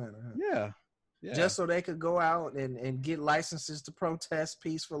Lives Matter. Huh? Yeah. Just so they could go out and get licenses to protest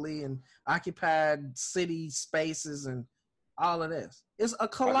peacefully and occupied city spaces and all of this. It's a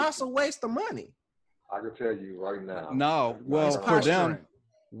colossal waste of money. I can tell you right now. No, well,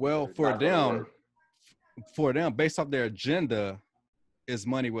 for them, based off their agenda, is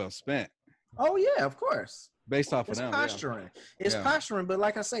money well spent. Oh yeah, of course. Based off of them, posturing. Yeah. It's posturing, but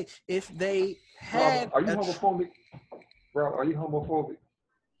like I say, if they had, are you homophobic, bro? Are you homophobic?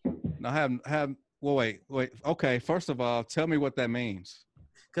 No, have. Well, wait. Okay, first of all, tell me what that means.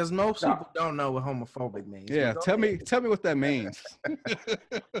 Because most people don't know what homophobic means. Yeah, tell me what that means.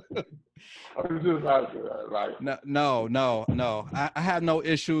 I'm just like, no. I have no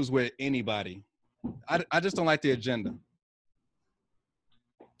issues with anybody. I just don't like the agenda.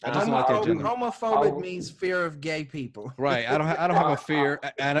 I just don't like the agenda. Homophobic means fear of gay people. Right. I don't have a fear.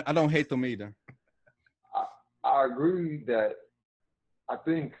 I don't hate them either. I agree that I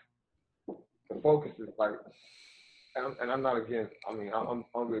think the focus is like, and I'm not against. I mean, I'm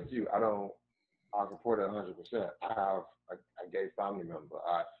with you. I support it 100%. I have a gay family member.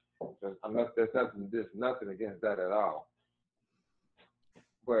 There's nothing against that at all.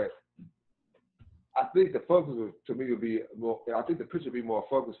 But I think the focus to me would be more. I think the picture would be more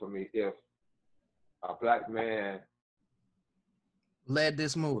focused for me if a black man led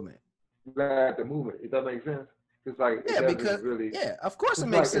this movement. Led the movement. Does that make sense? It's like of course it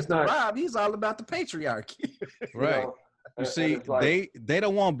makes sense to Rob. He's all about the patriarchy. Right. You know, you see, like, they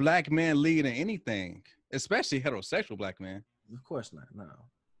don't want black men leading anything, especially heterosexual black men. Of course not. No.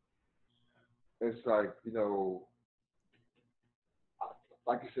 It's like, you know,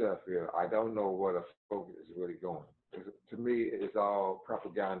 like you said, Phil, I don't know where the focus is really going. To me, it's all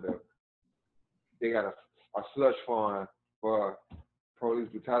propaganda. They got a slush fund for police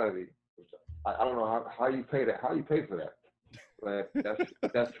brutality. I don't know how you pay that. How you pay for that? But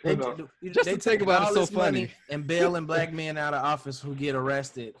that's you know, just to think about it, so funny. And bailing black men out of office who get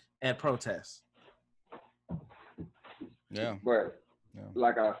arrested at protests. Yeah. But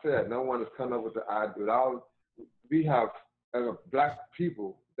like I said, no one has come up with the idea. We have, as a black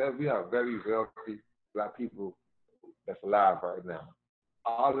people, that we have very wealthy black people that's alive right now.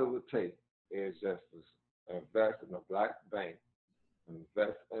 All it would take is just to invest in a black bank,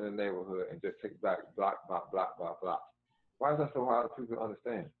 invest in the neighborhood, and just take back block by block by block. Why is that so hard for people to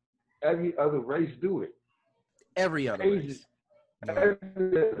understand? Every other race do it. Every other race. Every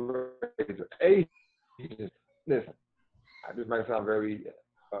other race. Asians. Listen, this might sound very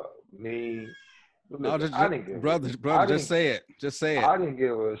mean. No, brother, just say it. Just say it. I didn't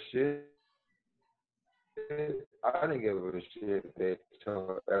give a shit. I didn't give a shit that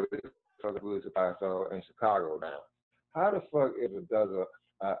every food supply store in Chicago now. How the fuck does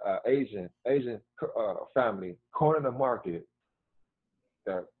a Asian family corner the market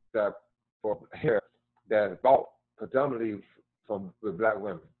that for hair that is bought predominantly with black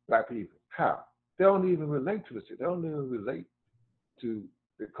women, black people? How? They don't even relate to the shit. They don't even relate to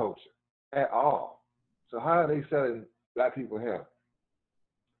the culture at all. So how are they selling black people hair?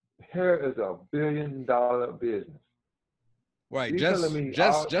 Hair is $1 billion business. Right,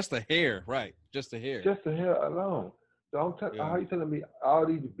 just the hair, right? Just the hair. Just the hair alone. So how are you telling me all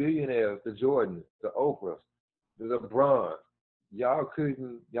these billionaires, the Jordans, the Oprahs, the LeBrons, y'all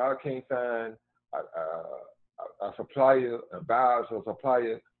can't find a supplier, a buyer or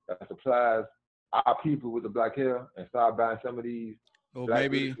supplier that supplies our people with the black hair and start buying some of these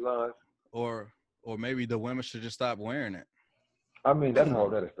salons? Or maybe the women should just stop wearing it. I mean, that's a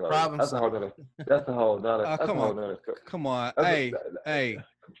whole other story. That's a whole other story. Come on. Hey,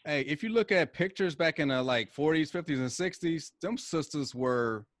 if you look at pictures back in the like 40s, 50s, and 60s, them sisters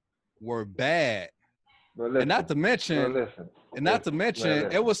were bad. And not to mention,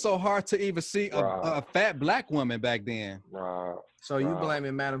 it was so hard to even see a fat black woman back then. So you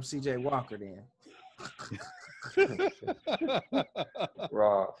blaming Madam C.J. Walker then?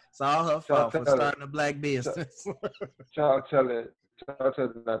 Rob, it's all her fault for starting a black business. Child telling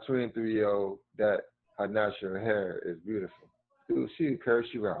my 23-year-old that her natural hair is beautiful. Dude, she'll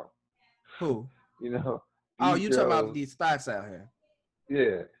curse you out. Who? You know. Oh, you talking about these spots out here?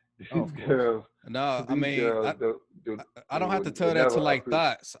 Yeah. Oh, These of course. girls, No, I these mean, girls, I don't have to would tell that never to like appreciate.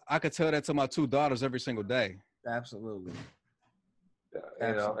 thoughts. I could tell that to my two daughters every single day. Absolutely. You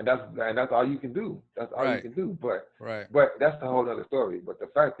know, Absolutely. and that's all you can do. That's all you Right, can do. right. But that's the whole other story. But the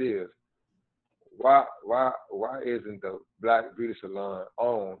fact is, why isn't the black beauty salon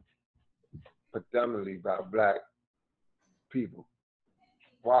owned predominantly by black people?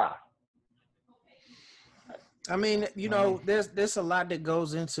 Why? I mean, Um, there's a lot that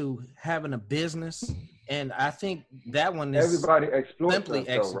goes into having a business, and I think that one is Everybody exploits us simply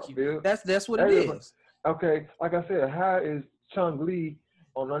though, execute. Raphael. That's what it Everybody. is. Okay, like I said, how is Chung Lee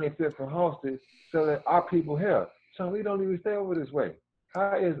on 95th and Halsted selling our people here? Chung Lee don't even stay over this way.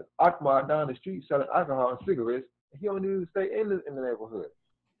 How is Akbar down the street selling alcohol and cigarettes? He don't even stay in the neighborhood.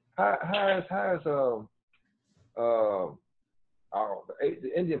 How is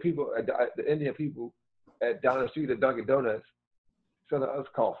the Indian people at down the street at Dunkin' Donuts selling us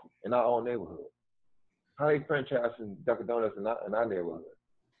coffee in our own neighborhood? How they franchising Dunkin' Donuts in our neighborhood?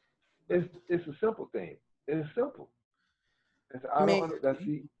 It's a simple thing. It's simple. I mean, That's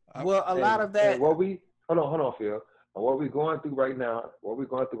the well, a lot of and that. what we hold on, Phil. And what we're going through right now,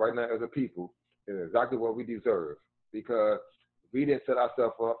 as a people, is exactly what we deserve because we didn't set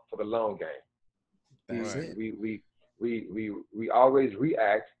ourselves up for the long game. That's right. it. We always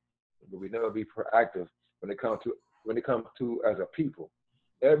react, but we never be proactive when it comes to as a people.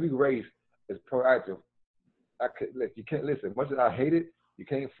 Every race is proactive. You can't listen. Much as I hate it, you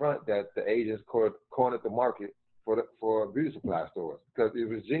can't front that the Asians cornered the market for beauty supply stores because it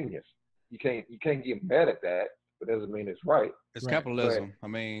was genius. You can't get mad at that, but doesn't mean it's right. It's Right. capitalism. I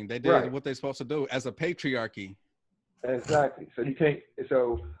mean, they did Right. what they're supposed to do as a patriarchy. Exactly. So you can't.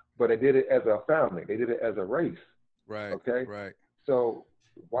 But they did it as a family. They did it as a race. Right, Okay. right. So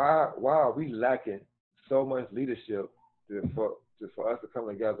why are we lacking so much leadership for us to come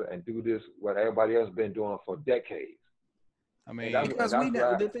together and do this what everybody else been doing for decades? I And mean, Because that's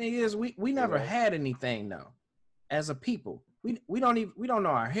why, the thing is, we never know. had anything though. As a people, we don't know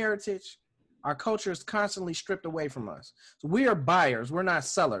our heritage. Our culture is constantly stripped away from us. So we are buyers. We're not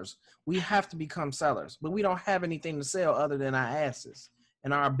sellers. We have to become sellers, but we don't have anything to sell other than our asses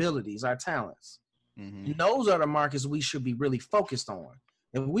and our abilities, our talents. mhm. And those are the markets we should be really focused on.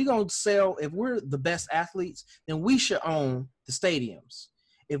 If we gonna sell, if we're the best athletes, then we should own the stadiums.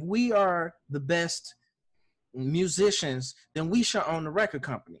 If we are the best musicians, then we should own the record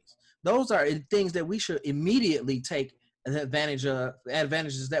companies. Those are things that we should immediately take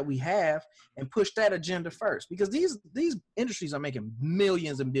advantages that we have and push that agenda first because these industries are making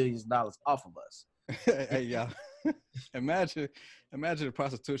millions and billions of dollars off of us. Hey, y'all. imagine if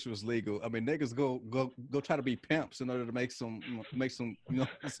prostitution was legal. I mean, niggas go try to be pimps in order to make some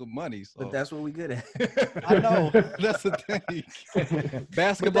some money. So But that's what we good at. I know that's the thing.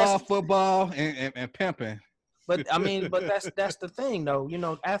 Basketball, football, and pimping. But I mean, that's the thing though.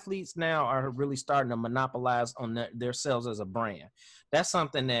 Athletes now are really starting to monopolize on themselves as a brand. That's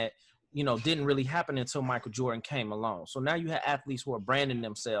something that didn't really happen until Michael Jordan came along. So now you have athletes who are branding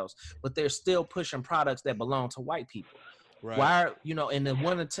themselves, but they're still pushing products that belong to white people. Right. Why and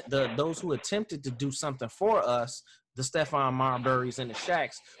those who attempted to do something for us, the Stephon Marburys and the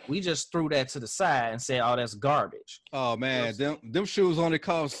Shaqs, we just threw that to the side and said, "Oh, that's garbage." Oh man, them shoes only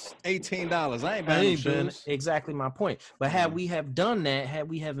cost $18. I ain't buying them shoes. Exactly my point. But had we have done that, had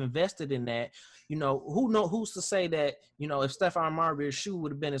we have invested in that, who's to say that if Stephon Marbury's shoe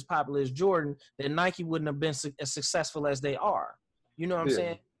would have been as popular as Jordan, then Nike wouldn't have been as successful as they are. You know what I'm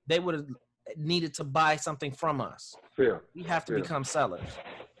saying? They would have needed to buy something from us. Phil, We have to become sellers.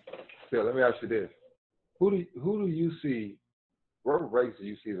 Phil, let me ask you this: Who do you see? What race do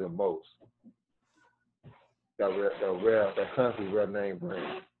you see the most that constantly wear name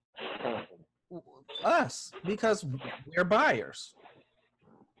brand? Us, because we're buyers.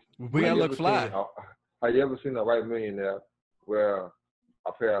 We gotta look fly. Have you ever seen a white millionaire wear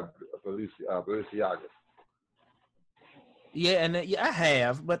a pair of Balenciagas? Yeah, and I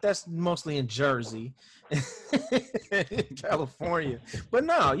have, but that's mostly in Jersey, California. But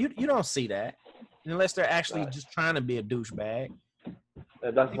no, you don't see that unless they're actually just trying to be a douchebag.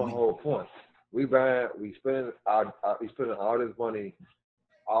 And that's my whole point. We spend all this money,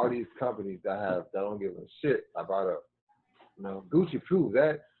 all these companies that don't give a shit about us. Gucci proves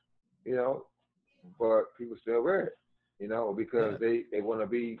that, but people still wear it, because they want to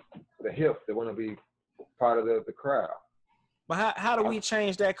be the hip, they want to be part of the crowd. But how do we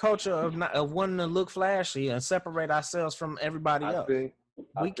change that culture of wanting to look flashy and separate ourselves from everybody else?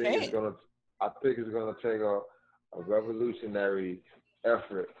 I think it's gonna take a revolutionary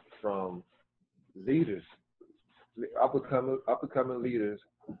effort from leaders, up and coming leaders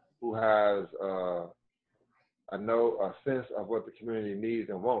who has a sense of what the community needs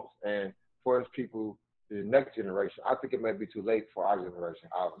and wants. And for his people, the next generation, I think it may be too late for our generation.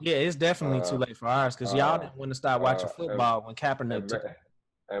 Yeah, it's definitely too Uh, late for ours because y'all uh, didn't want to start watching football when Kaepernick and, took.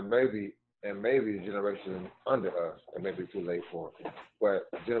 and maybe the generation under us, it may be too late for it. But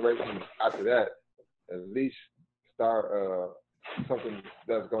generations after that, at least start something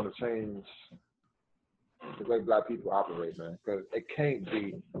that's going to change the way black people operate, man. Because it can't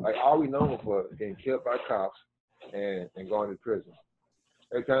be like all we know for is getting killed by cops and going to prison.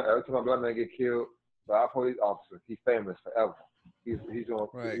 Every time a black man get killed by a police officer, he's famous forever. He's gonna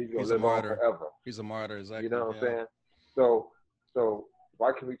live on forever. He's a martyr, exactly. You know what I'm saying? So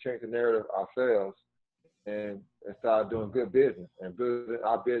why can't we change the narrative ourselves and start doing good business and building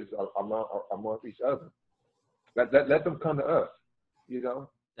our business among each other? Let them come to us. You know.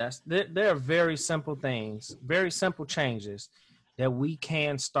 There are very simple things, very simple changes that we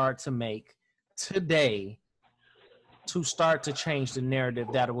can start to make today to start to change the narrative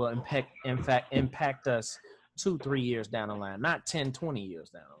that will impact us 2-3 years down the line, not 10, 20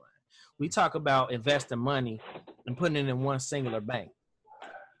 years down the line. We talk about investing money and putting it in one singular bank.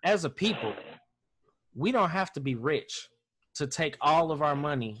 As a people, we don't have to be rich to take all of our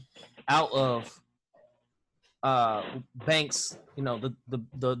money out of banks,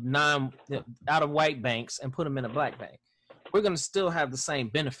 out of white banks and put them in a black bank. We're going to still have the same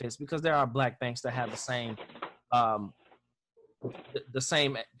benefits because there are black banks that have the same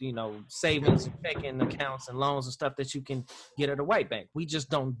savings, checking accounts and loans and stuff that you can get at a white bank. We just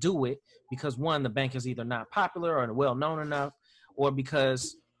don't do it because one, the bank is either not popular or well known enough, or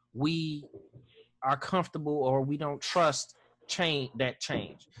because we are comfortable or we don't trust change.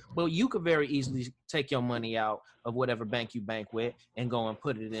 Well, you could very easily take your money out of whatever bank you bank with and go and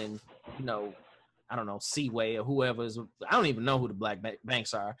put it in, I don't know, Seaway or whoever is. I don't even know who the black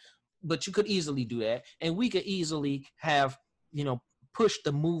banks are, but you could easily do that, and we could easily have push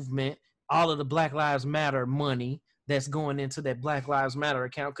the movement. All of the Black Lives Matter money that's going into that Black Lives Matter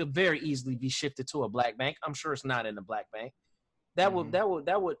account could very easily be shifted to a black bank. I'm sure it's not in the black bank. That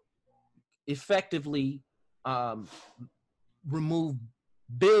would effectively remove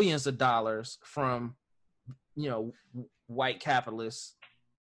billions of dollars from white capitalists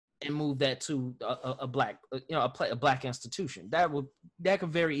and move that to a black institution. That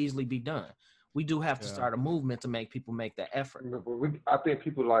could very easily be done. We do have to start a movement to make people make that effort. I think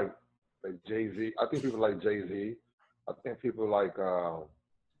people like Jay-Z. I think people like Jay-Z. I think people like the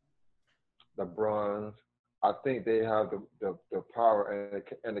Bruns. I think they have the power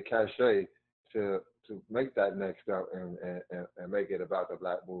and the cachet to make that next step and make it about the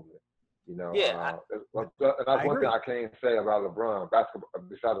black movement. Yeah. And that's one thing I can't say about LeBron. Basketball,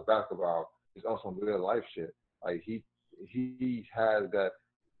 besides basketball, is on some real life shit. Like he has that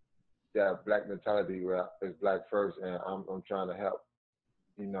black mentality where it's black first, and I'm trying to help,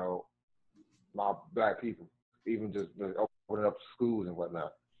 my black people, even just opening up schools and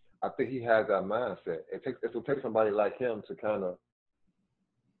whatnot. I think he has that mindset. It will take somebody like him to kind of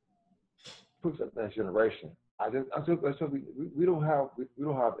push that next generation. We don't have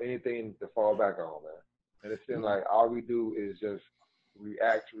anything to fall back on, man. And it seems like all we do is just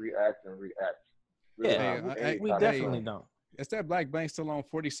react. We definitely don't. Is that black bank still on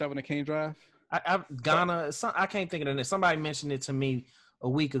 47 of King Drive? Ghana. I can't think of it. Somebody mentioned it to me a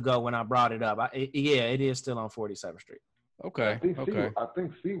week ago when I brought it up. It is still on 47th Street. Okay. I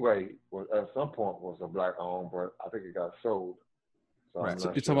think Seaway was at some point was a black owned, but I think it got sold. So right.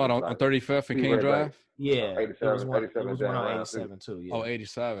 So you're talking about on 35th and King Drive? Yeah. 87, it was one on 87 too. Yeah. Oh,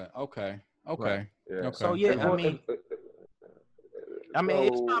 87. Okay. Right. Yeah. Okay. So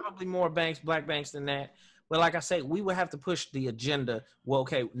it's probably more black banks than that. But like I say, we would have to push the agenda. Well,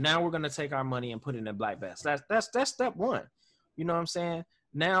 okay, now we're going to take our money and put it in black banks. That's step one. You know what I'm saying?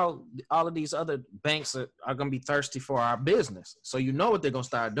 Now, all of these other banks are going to be thirsty for our business. So you know what they're going to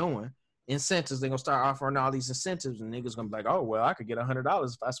start doing. Incentives. They're going to start offering all these incentives. And niggas going to be like, oh, well, I could get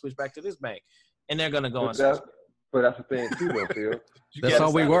 $100 if I switch back to this bank. And they're going to go but that's the thing, too, though, Phil. That's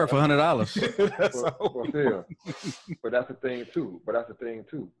all we work for Phil. $100. But that's the thing,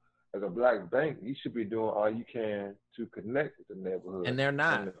 too. As a black bank, you should be doing all you can to connect with the neighborhood. And they're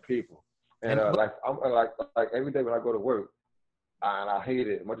not. And the people. And I'm like every day when I go to work, and I hate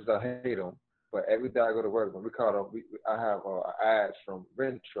it, as much as I hate them, but every day I go to work, when we call them, I have ads from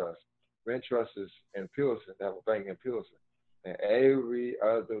Rentrust. Rentrust is in Pilsen. They have a bank in Pilsen. And every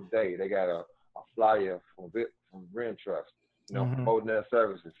other day, they got a flyer from Rentrust, promoting their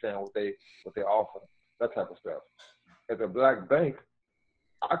services, saying what they offer, that type of stuff. As a black bank,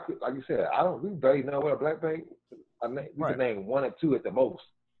 I could, like you said, we barely know what a black bank. We can name one or two at the most.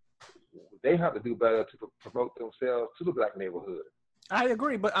 they have to do better to promote themselves to the black neighborhood. I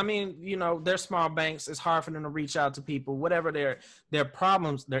agree, but I mean, you know, they're small banks. It's hard for them to reach out to people. Whatever their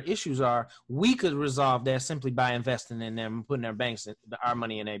problems, their issues are, we could resolve that simply by investing in them, putting our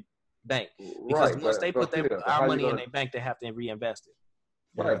money in a bank. Because once they put our money in a bank, they have to reinvest it.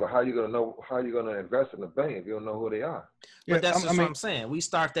 Right, but how you gonna know? How you gonna invest in the bank if you don't know who they are? But that's what I'm saying. We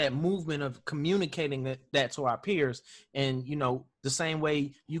start that movement of communicating that to our peers, and you know, the same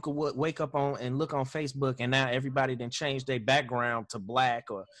way you could wake up on and look on Facebook, and now everybody then change their background to black,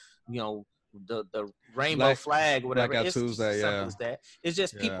 or you know, the rainbow flag, whatever. Blackout it's Tuesday, as simple as that. It's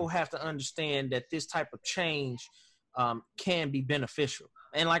just people have to understand that this type of change can be beneficial.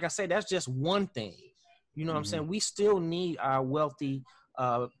 And like I say, that's just one thing. You know what I'm saying? We still need our wealthy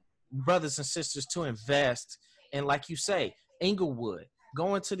brothers and sisters to invest. And like you say, Inglewood,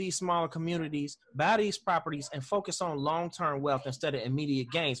 go into these smaller communities, buy these properties, and focus on long-term wealth instead of immediate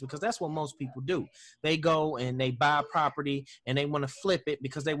gains, because that's what most people do. They go and they buy a property and they want to flip it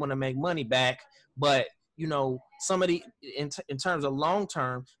because they want to make money back. But you know, somebody in terms of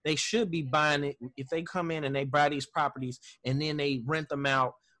long-term, they should be buying it. If they come in and they buy these properties and then they rent them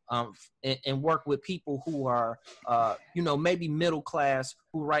out, and work with people who are, you know, maybe middle class,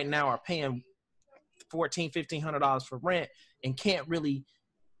 who right now are paying $1,400-1,500 for rent and can't really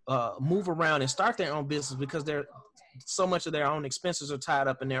move around and start their own business because so much of their own expenses are tied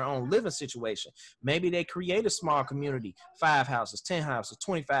up in their own living situation. Maybe they create a small community, 5 houses, 10 houses,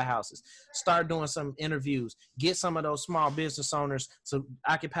 25 houses, start doing some interviews, get some of those small business owners to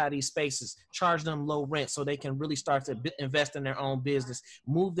occupy these spaces, charge them low rent so they can really start to invest in their own business,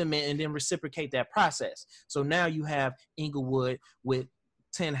 move them in, and then reciprocate that process. So now you have Inglewood with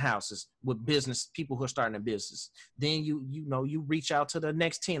 10 houses with business people who are starting a business. Then you reach out to the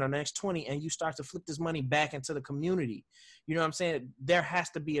next 10 or next 20 and you start to flip this money back into the community. You know what I'm saying? There has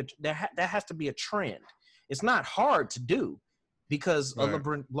to be a trend. It's not hard to do because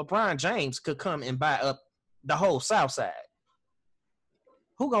LeBron James could come and buy up the whole South Side.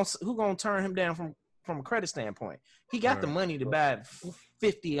 Who gonna turn him down from a credit standpoint? He got the money to buy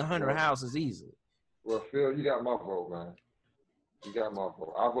 50, 100 houses easily. Well, Phil, you got my vote, man. You got my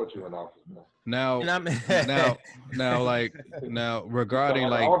vote. I'll vote you in office, man. Now, regarding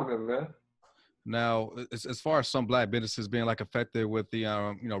like alderman, man. Now, as far as some black businesses being like affected with the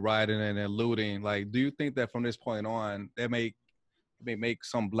rioting and looting, like, do you think that from this point on, that may make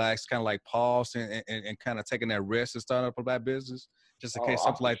some blacks kind of like pause and kind of taking that risk to start up a black business just in case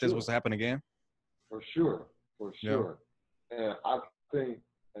something like this was to happen again? For sure. Yeah. And I think,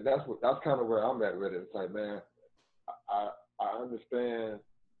 and that's kind of where I'm at with it. It's like, man, I understand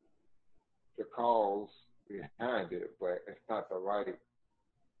the cause behind it, but it's not the right.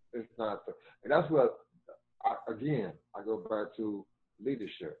 It's not the, and that's what. I go back to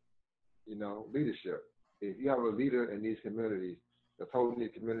leadership. You know, leadership. If you have a leader in these communities that's holding these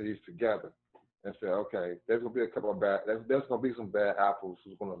communities together, and say, okay, there's gonna be a couple of there's gonna be some bad apples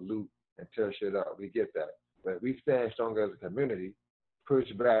who's gonna loot and tear shit up. We get that, but if we stand strong as a community,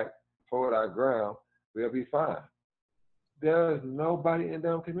 push back, hold our ground, we'll be fine. There's nobody in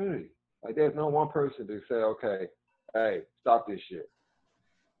the community. Like, there's no one person to say, okay, hey, stop this shit.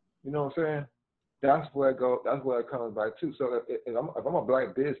 You know what I'm saying? That's where it comes back to. So if I'm a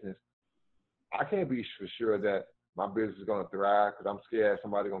black business, I can't be for sure that my business is gonna thrive because I'm scared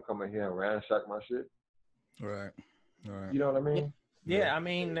somebody's gonna come in here and ransack my shit. Right. You know what I mean? Yeah, I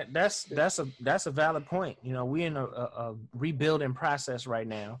mean that's a valid point. You know, we're in a rebuilding process right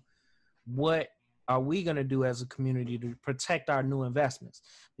now. What are we going to do as a community to protect our new investments?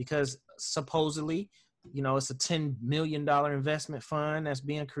 Because supposedly, you know, it's a $10 million investment fund that's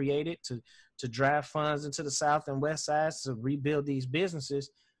being created to drive funds into the South and West sides to rebuild these businesses.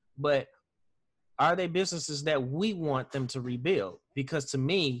 But are they businesses that we want them to rebuild? Because to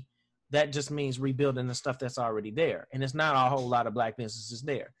me, that just means rebuilding the stuff that's already there. And it's not a whole lot of black businesses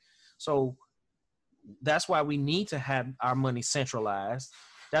there. So that's why we need to have our money centralized.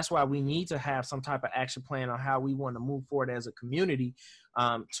 That's why we need to have some type of action plan on how we want to move forward as a community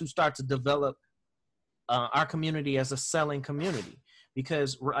to start to develop our community as a selling community.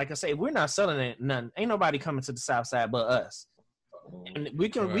 Because, like I say, if we're not selling it, none, ain't nobody coming to the South Side but us. And we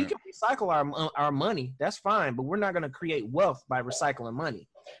can recycle our money. That's fine, but we're not going to create wealth by recycling money.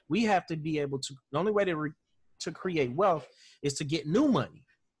 We have to be able to. The only way to create wealth is to get new money.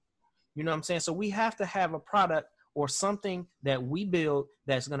 You know what I'm saying? So we have to have a product or something that we build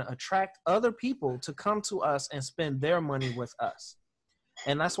that's going to attract other people to come to us and spend their money with us.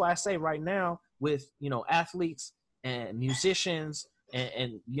 And that's why I say right now with, you know, athletes and musicians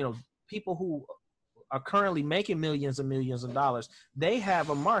and you know, people who are currently making millions and millions of dollars, they have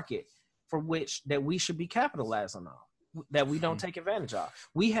a market. for which that we should be capitalizing on, that we don't take advantage of.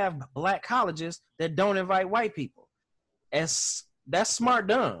 We have black colleges that don't invite white people. That's smart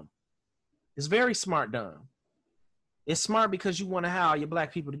dumb. It's very smart dumb. It's smart because you want to have all your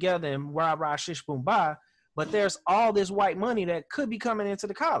black people together and rah rah shish boom bye, but there's all this white money that could be coming into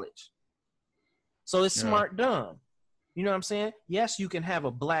the college. So it's smart dumb. You know what I'm saying? Yes, you can have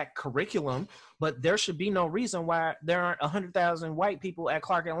a black curriculum, but there should be no reason why there aren't 100,000 white people at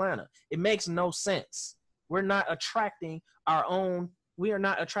Clark Atlanta. It makes no sense. We're not attracting we are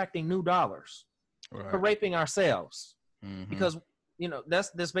not attracting new dollars. We're raping ourselves. Because, you know,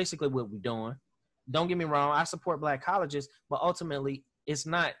 that's basically what we're doing. Don't get me wrong. I support black colleges, but ultimately it's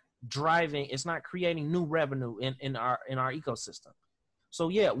not creating new revenue in our ecosystem. So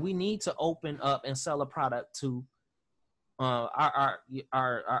yeah, we need to open up and sell a product to our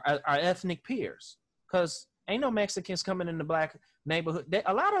ethnic peers, because ain't no Mexicans coming in the black neighborhood.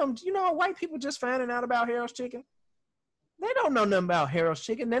 A lot of them, you know, white people just finding out about Harold's Chicken. They don't know nothing about Harold's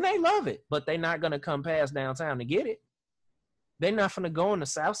Chicken. Then they love it, but they're not gonna come past downtown to get it. They're not gonna go on the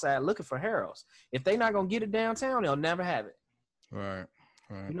south side looking for Harold's. If they're not gonna get it downtown, they'll never have it. Right.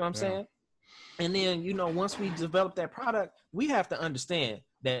 You know what I'm saying? And then, you know, once we develop that product, we have to understand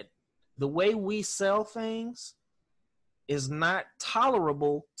that the way we sell things is not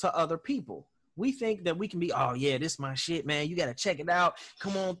tolerable to other people. We think that we can be, oh yeah, this is my shit, man. You got to check it out.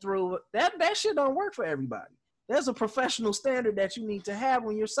 Come on through. That shit don't work for everybody. There's a professional standard that you need to have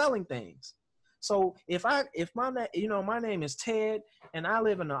when you're selling things. So if my name is Ted and I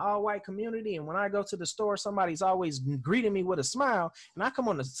live in an all-white community, and when I go to the store, somebody's always greeting me with a smile, and I come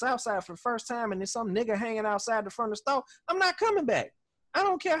on the south side for the first time and there's some nigga hanging outside the front of the store, I'm not coming back. I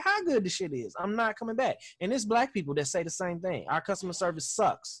don't care how good the shit is. I'm not coming back. And it's black people that say the same thing. Our customer service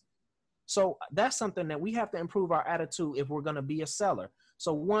sucks. So that's something that we have to improve our attitude if we're going to be a seller.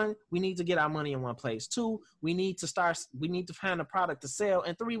 So one, we need to get our money in one place. Two, we need to find a product to sell.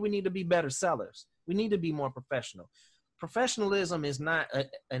 And three, we need to be better sellers. We need to be more professional. Professionalism is not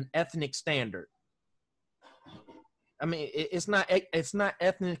an ethnic standard. I mean, it's not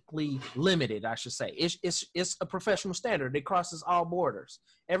ethnically limited, I should say. It's a professional standard. It crosses all borders.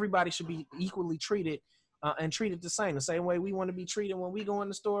 Everybody should be equally treated and treated the same way we want to be treated when we go in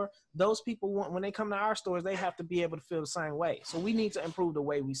the store. Those people when they come to our stores, they have to be able to feel the same way. So we need to improve the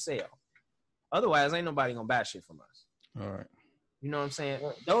way we sell. Otherwise, ain't nobody gonna buy shit from us. All right. You know what I'm saying?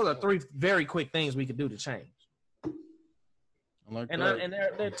 Those are three very quick things we could do to change. I like and that. And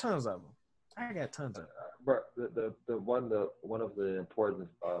there are tons of them. I got tons of them. But one of the important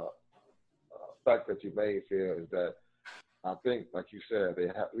facts that you made here is that I think, like you said,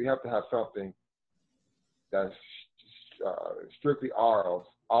 we have to have something that's strictly ours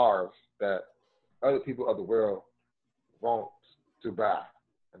that other people of the world want to buy,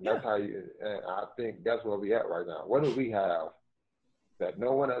 and that's how you. And I think that's where we at right now. What do we have that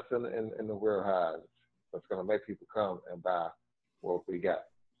no one else in the world has that's going to make people come and buy what we got?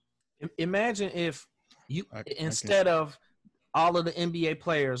 Imagine if instead of all of the NBA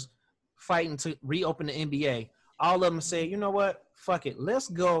players fighting to reopen the NBA, all of them say, you know what? Fuck it. Let's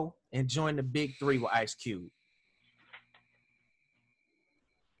go and join the Big Three with Ice Cube.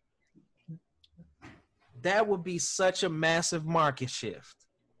 That would be such a massive market shift.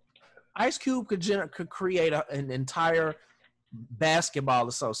 Ice Cube could create an entire basketball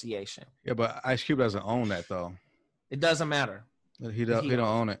association. Yeah, but Ice Cube doesn't own that though. It doesn't matter. He don't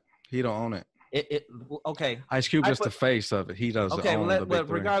own it. He don't own it. Okay. Ice Cube just the face of it. He doesn't own the Big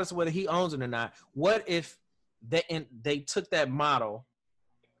Three. Regardless of whether he owns it or not, what if they took that model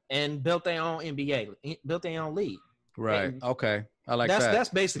and built their own NBA, built their own league? Right. And okay. I like that. That's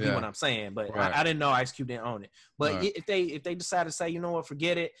basically what I'm saying. But right. I didn't know Ice Cube didn't own it. But if they decide to say, you know what,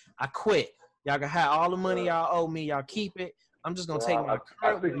 forget it, I quit. Y'all can have all the money y'all owe me. Y'all keep it. I'm just gonna take my.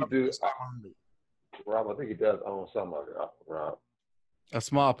 I think he do. Rob, I think he does own some of it, Rob. A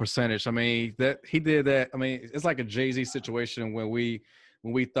small percentage. I mean, that he did that. I mean, it's like a Jay-Z situation when we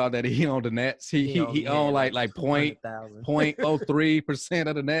thought that he owned the Nets. He owned like 0.03%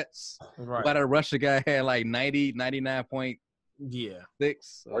 of the Nets. Right. But a Russia guy had like 99.6.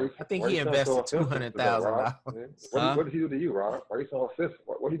 I think he invested $200,000. What did he do to you, Rob? Why are you so offensive?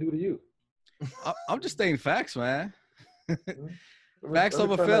 What did he do to you? I'm just stating facts, man. Facts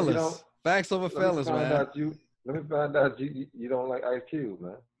over fellas. Facts over fellas, man. Let me find out you don't like Ice Cube,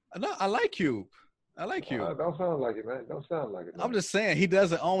 man. No, I like Cube. I like Cube. Don't sound like it, man. Don't sound like it. Man. I'm just saying he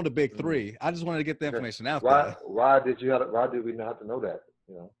doesn't own the Big Three. I just wanted to get the information out there. Why did we not have to know that?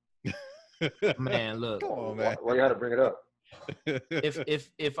 You know. Man, look. Come on, man. Why you had to bring it up?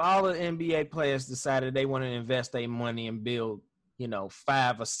 If all the NBA players decided they want to invest their money and build,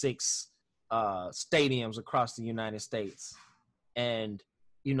 5 or 6 stadiums across the United States, and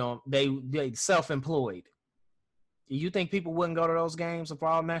they self-employed. Do you think people wouldn't go to those games of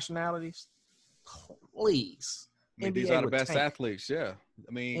all nationalities? Please. I mean, NBA these are the would best tank. athletes. Yeah.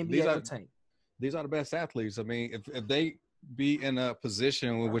 I mean, NBA would tank. these are the best athletes. I mean, if they be in a position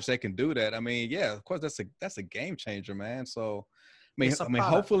in which they can do that, I mean, yeah, of course that's a game changer, man. So I mean,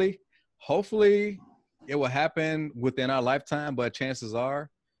 hopefully it will happen within our lifetime, but chances are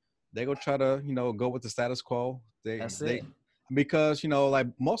they go try to, go with the status quo. That's it. Because, like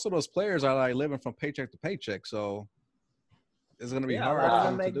most of those players are like living from paycheck to paycheck. So it's going to be hard a lot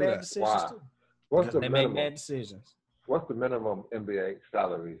of for them them to make do bad that. decisions too. What's the They minimum? make bad decisions. What's the minimum NBA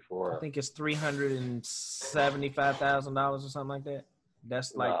salary for? I think it's $375,000 or something like that.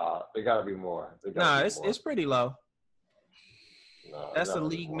 That's like it gotta be more. It's pretty low. That's the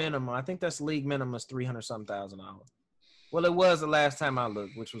league more. minimum. I think that's league minimum is $300,000. Well, it was the last time I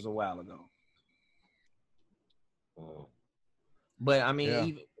looked, which was a while ago. But I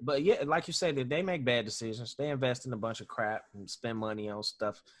mean, like you said, they make bad decisions. They invest in a bunch of crap and spend money on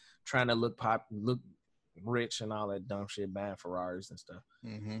stuff, trying to look rich and all that dumb shit, buying Ferraris and stuff.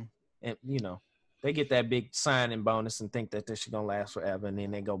 Mm-hmm. And they get that big signing bonus and think that this shit gonna last forever, and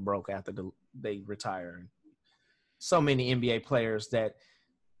then they go broke after they retire. And so many NBA players that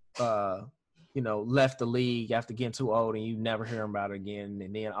left the league after getting too old, and you never hear about it again,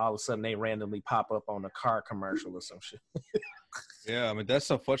 and then all of a sudden they randomly pop up on a car commercial or some shit. Yeah, I mean,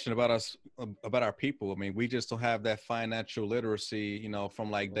 that's unfortunate about our people. I mean, we just don't have that financial literacy, from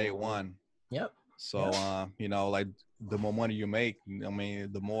like day one. Yep. So, like the more money you make, I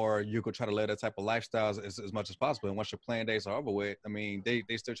mean, the more you could try to live that type of lifestyle as much as possible. And once your playing days are over with, I mean, they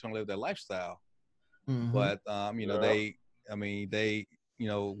still trying to live their lifestyle. Mm-hmm. But, they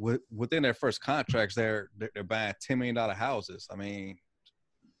within their first contracts, they're buying $10 million houses. I mean,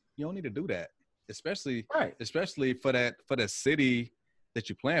 you don't need to do that, especially for that city that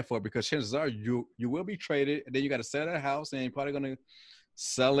you're playing for, because chances are you will be traded, and then you got to sell that house, and you're probably going to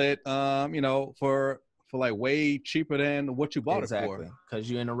sell it, for like way cheaper than what you bought it for.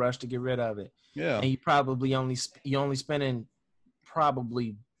 Because you're in a rush to get rid of it. Yeah, and you probably only spending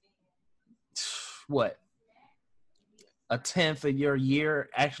probably what, a tenth of your year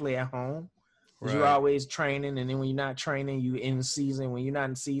actually at home. Right. You're always training, and then when you're not training, you in the season. When you're not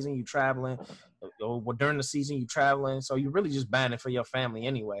in season, you traveling. Or during the season, you traveling. So you're really just buying it for your family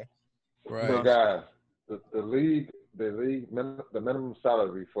anyway. Right. So guys, the minimum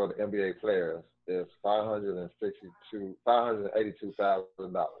salary for the NBA players is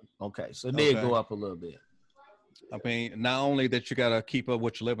 $582,000. Okay, so it did go up a little bit. I mean, not only that you got to keep up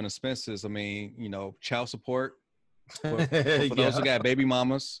with your living expenses. I mean, child support for those who got baby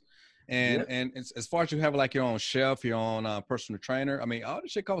mamas. And as far as you have like your own chef, your own personal trainer, I mean, all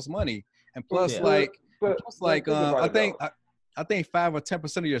this shit costs money. And plus, I think 5 or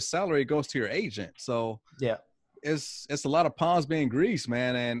 10% of your salary goes to your agent. So it's a lot of palms being greased,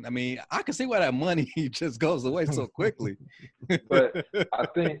 man. And I mean, I can see why that money just goes away so quickly. But I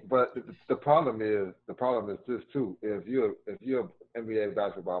think, the problem is this too. If you're an NBA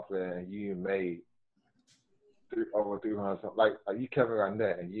basketball player and you made over 300 something, like you Kevin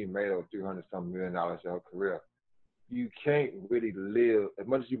Garnett, and you made over 300 something million your career, you can't really live as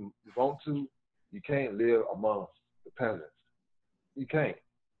much as you want to. You can't live amongst the peasants. You can't.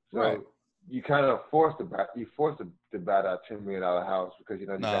 So you kind of forced to buy that $10 million house because you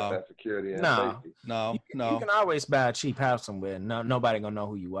got that security and safety. You can always buy a cheap house somewhere. Nobody gonna know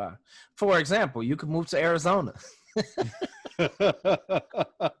who you are. For example, you could move to Arizona.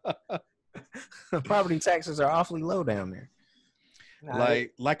 Property taxes are awfully low down there.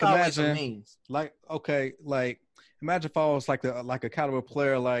 Imagine if I was like a caliber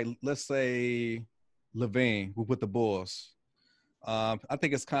player, like let's say Levine with the Bulls. I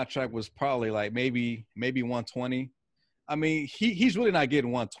think his contract was probably like maybe 120. I mean, he's really not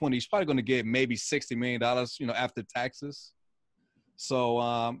getting 120. He's probably going to get maybe $60 million, after taxes. So,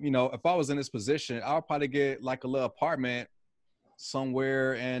 if I was in this position, I would probably get like a little apartment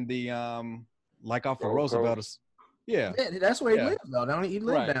somewhere in the like off of Roosevelt. Yeah, that's where he lives though. Don't he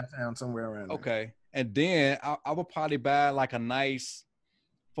live downtown somewhere around there? Okay, and then I would probably buy like a nice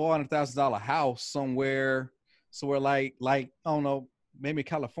 $400,000 house somewhere like I don't know, maybe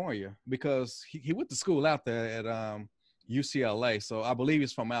California, because he went to school out there at UCLA, so I believe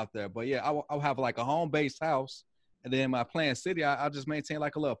he's from out there. But yeah, I'll have like a home-based house, and then my playing city, I'll just maintain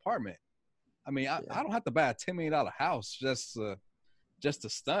like a little apartment. I mean, I don't have to buy a $10 million house just to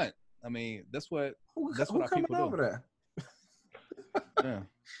stunt. I mean, that's what our people do. Over there? Yeah.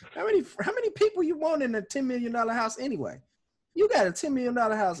 How many people you want in a $10 million house anyway? You got a $10 million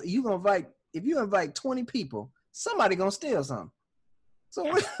house. You gonna invite if you invite 20 people, somebody gonna steal something. So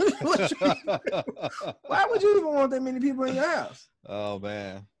why would you even want that many people in your house? Oh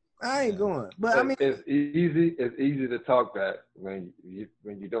man, I ain't going. But I mean, it's easy. It's easy to talk that when you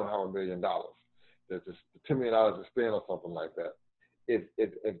don't have $1 million. There's just $10 million to spend or something like that.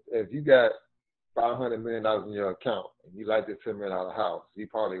 If you got $500 million in your account and you like this $10 million house, you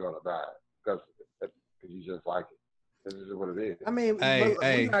probably gonna buy it because you just like it. This is what it is. I mean,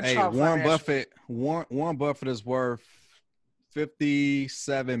 hey, Warren Buffett. Warren Buffett is worth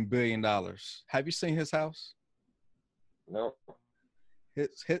 $57 billion. Have you seen his house? No.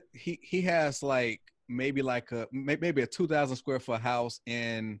 He has like maybe a 2,000 square foot house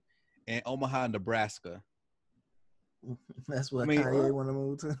in Omaha, Nebraska. That's what Kanye want to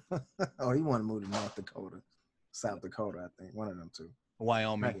move to. Oh, he want to move to North Dakota, South Dakota. I think one of them two.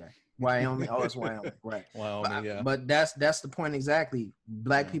 Wyoming. Wyoming. Oh, it's Wyoming. Right. Wyoming. Yeah. But that's the point exactly.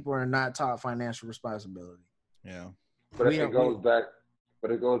 Black people are not taught financial responsibility. Yeah. But it goes back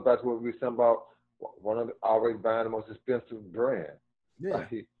to what we were saying about always buying the most expensive brand. Yeah.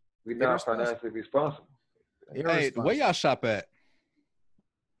 Like, we're not financially responsible. Hey, where y'all shop at?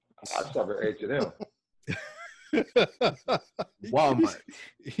 I shop at H&M. Walmart.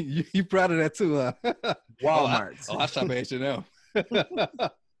 You proud of that too, huh? Walmart. I shop at H&M.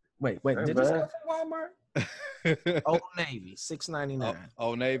 Wait. Hey, did you go from Walmart? Old Navy, $6.99.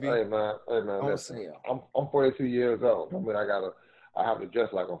 Old Navy. Hey man, On sale. I'm 42 years old. I mean, I have to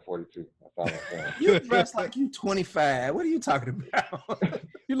dress like I'm 42. That's all I'm saying. You dress like you 25. What are you talking about?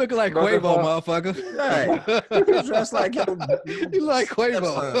 You looking like Quavo, motherfucker. Right. You dress like you like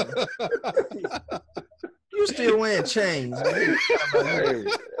Quavo. You still wearing chains. Man.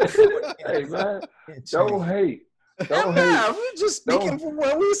 Hey man, don't hate. Don't hate. hate. We're just speaking from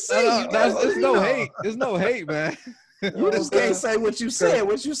what we see. There's no hate. There's no hate, man. You just can't say what you said.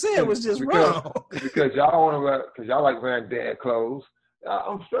 What you said was just wrong. Because y'all want to wear, because y'all like wearing dad clothes.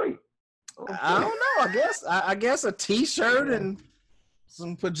 I'm straight. I don't know. I guess a t-shirt and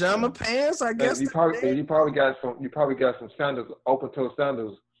some pajama pants. I guess you probably got some sandals, open toe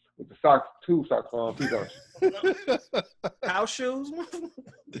sandals with the socks, two socks on, too, don't you? House shoes.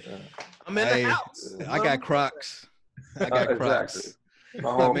 Yeah. I'm in the house. I got Crocs. Exactly.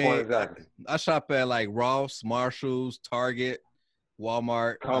 My whole point exactly. I shop at like Ross, Marshalls, Target,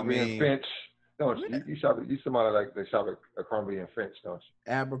 Walmart. Crombie and Finch, don't you? You shop at somebody like they shop at Crombie and Finch, don't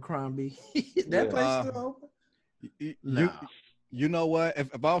you? Abercrombie. That place still open? No. You know what? If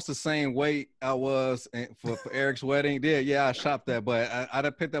I was the same weight I was for Eric's wedding, yeah, I shopped there. But I'd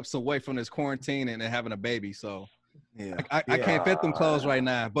have picked up some weight from this quarantine and having a baby, so yeah, I can't fit them clothes right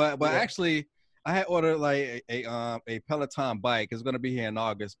now. But actually, I had ordered like a Peloton bike. It's gonna be here in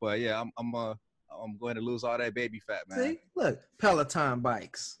August. But yeah, I'm going to lose all that baby fat, man. See, look, Peloton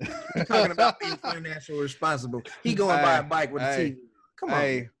bikes. We're talking about being financially responsible. He going to buy a bike with a TV. Come on.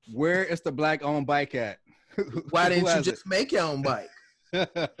 Hey, where is the black-owned bike at? Why didn't you just make your own bike?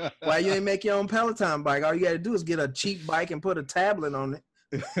 Why you ain't make your own Peloton bike? All you got to do is get a cheap bike and put a tablet on it.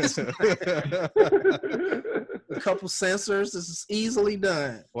 A couple sensors. This is easily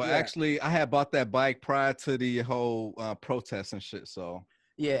done. Well, actually, I had bought that bike prior to the whole protest and shit. So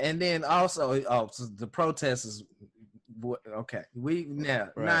yeah, and then also, so the protest is okay. We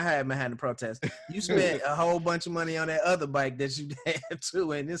not having behind the protest. You spent a whole bunch of money on that other bike that you had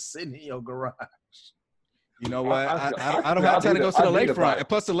too, and it's sitting in your garage. You know what? I don't have time to go to the lakefront. And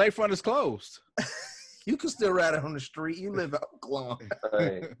plus, the lakefront is closed. You can still ride it on the street. You live out Oklahoma.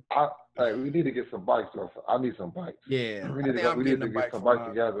 Hey, we need to get some bikes. I need some bikes. Yeah. We need to get some bikes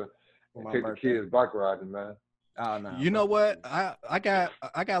together and take the kids bike riding, man. Oh, no. You know what? I got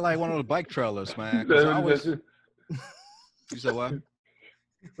like one of those bike trailers, man. You said what?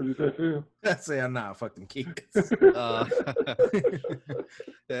 What you say, Phil? I said, nah, fuck them kids.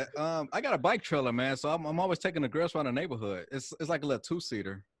 Yeah, I got a bike trailer, man. So I'm always taking the girls around the neighborhood. It's like a little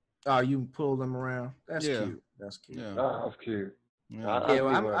 2-seater. Oh, you pull them around? That's cute. That's cute. Yeah. That's cute. Yeah,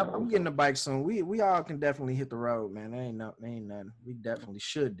 I'm getting a bike soon. We all can definitely hit the road, man. There ain't nothing. We definitely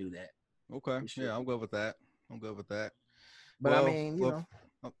should do that. Okay. Yeah, I'm good with that. But I mean, you know.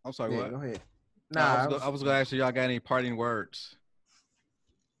 I'm sorry. What? Go ahead. Nah, I was gonna ask you, y'all got any parting words?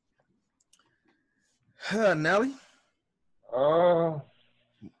 Nelly.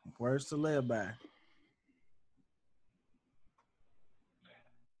 Words to live by.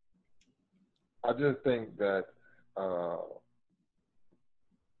 I just think that I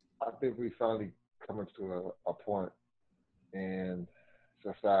think we finally coming to a point in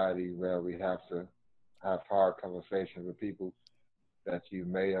society where we have to have hard conversations with people that you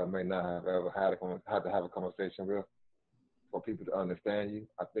may or may not have ever had to have a conversation with. for people to understand you.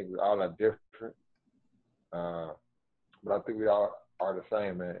 I think we all are different, but I think we all are the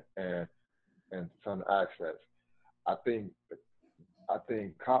same in some aspects. I think I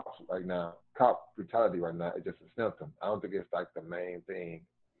think cops right now, cop brutality right now is just a symptom. I don't think it's like the main thing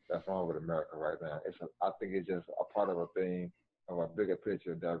that's wrong with America right now. I think it's just a part of a thing of a bigger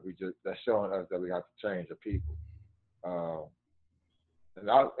picture that's showing us that we have to change the people. Um, and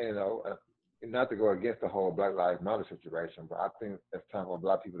I, not to go against the whole Black Lives Matter situation, but I think it's time for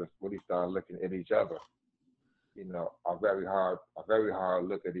Black people to really start looking at each other. A very hard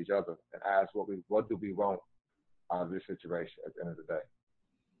look at each other and ask what do we want out of this situation at the end of the day.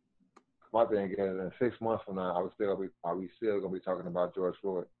 My thing is, in 6 months from now, are we still gonna be talking about George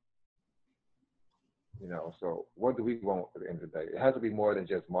Floyd? So what do we want at the end of the day? It has to be more than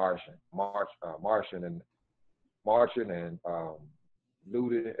just marching and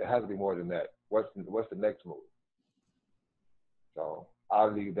looting. It has to be more than that. What's the next move? So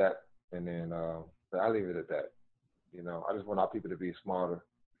I'll leave that, and then I'll leave it at that. I just want our people to be smarter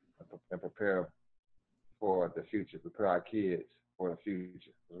and prepare for the future, prepare our kids for the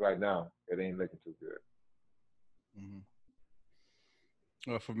future. Because right now, it ain't looking too good. Mm-hmm.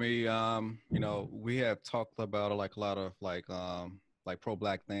 Well, for me, we have talked about like a lot of like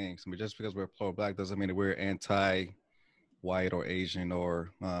pro-black things. I mean, just because we're pro-black doesn't mean that we're anti-white or Asian or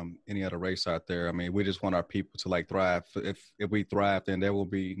any other race out there. I mean, we just want our people to like thrive. If we thrive, then there will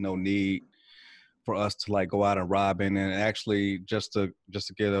be no need for us to like go out and rob. And actually, just to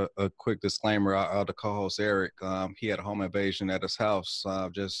get a quick disclaimer, our the co-host Eric, he had a home invasion at his house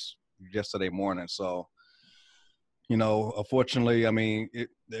just yesterday morning. So, unfortunately, I mean, it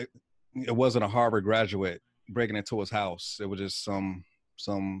wasn't a Harvard graduate breaking into his house. It was just some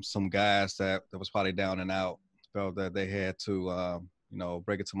guys that was probably down and out, felt that they had to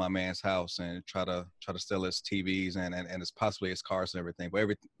break into my man's house and try to steal his TVs and it's possibly his cars and everything.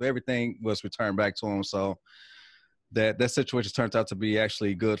 But everything was returned back to him. So that situation turns out to be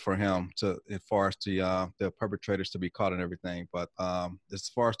actually good for him as far as the perpetrators to be caught and everything. But as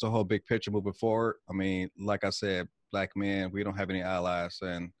far as the whole big picture moving forward, I mean, like I said, Black men, we don't have any allies,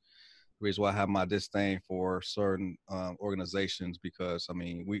 and the reason why I have my disdain for certain organizations, because I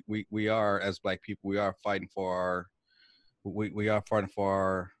mean, we are, as Black people, we are fighting for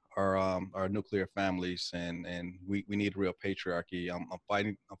our nuclear families, and we need real patriarchy. I'm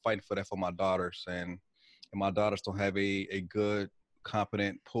fighting for that for my daughters, and my daughters don't have a good,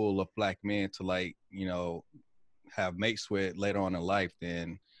 competent pool of Black men to have mates with later on in life,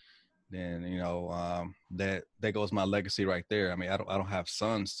 then that goes my legacy right there. I mean, I don't have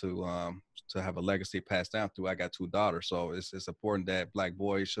sons to have a legacy passed down through. I got 2 daughters, so it's important that Black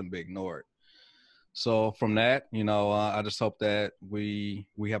boys shouldn't be ignored. So from that, I just hope that we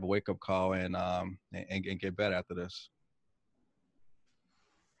have a wake up call and get better after this.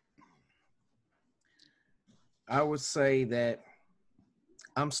 I would say that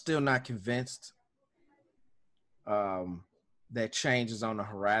I'm still not convinced that change is on the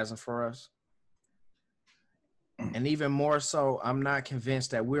horizon for us. And even more so, I'm not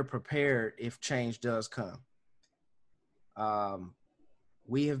convinced that we're prepared if change does come.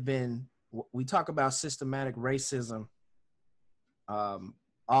 We talk about systematic racism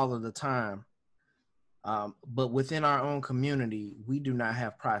all of the time, but within our own community, we do not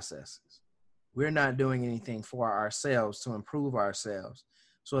have processes. We're not doing anything for ourselves to improve ourselves.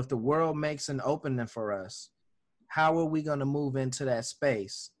 So if the world makes an opening for us, how are we going to move into that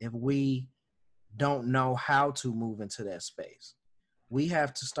space if we don't know how to move into that space? We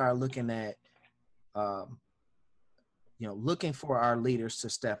have to start looking at, looking for our leaders to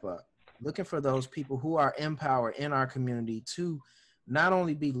step up, looking for those people who are empowered in our community to not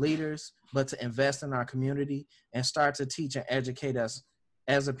only be leaders, but to invest in our community and start to teach and educate us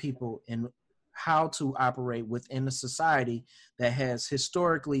as a people in how to operate within a society that has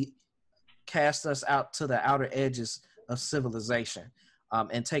historically cast us out to the outer edges of civilization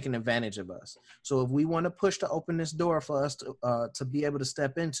and taken advantage of us. So if we want to push to open this door for us to be able to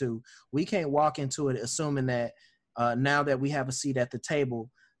step into, we can't walk into it assuming that now that we have a seat at the table,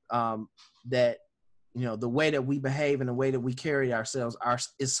 that the way that we behave and the way that we carry ourselves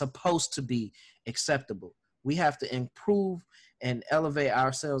is supposed to be acceptable. We have to improve and elevate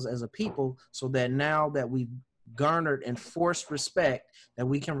ourselves as a people so that now that we've garnered and forced respect, that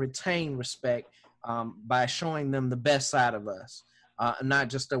we can retain respect by showing them the best side of us, not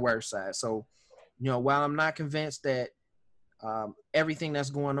just the worst side. So, while I'm not convinced that everything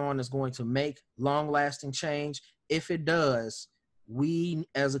that's going on is going to make long-lasting change, if it does, we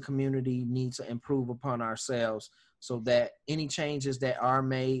as a community need to improve upon ourselves so that any changes that are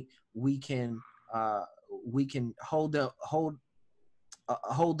made, we can we can hold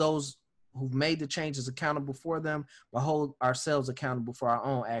those who've made the changes accountable for them, but hold ourselves accountable for our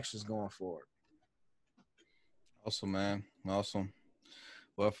own actions going forward. Awesome, man. Awesome.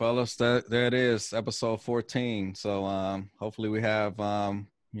 Well, fellas, there it is, episode 14. So hopefully we have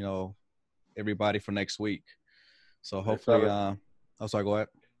everybody for next week. So hopefully sorry, go ahead.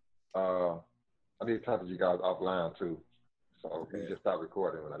 I need to talk to you guys offline too. So you just stop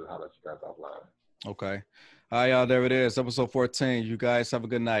recording when I holler at you guys offline. Okay. All right, y'all, there it is, episode 14. You guys have a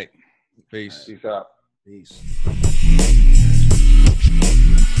good night. Peace. Peace out. Peace.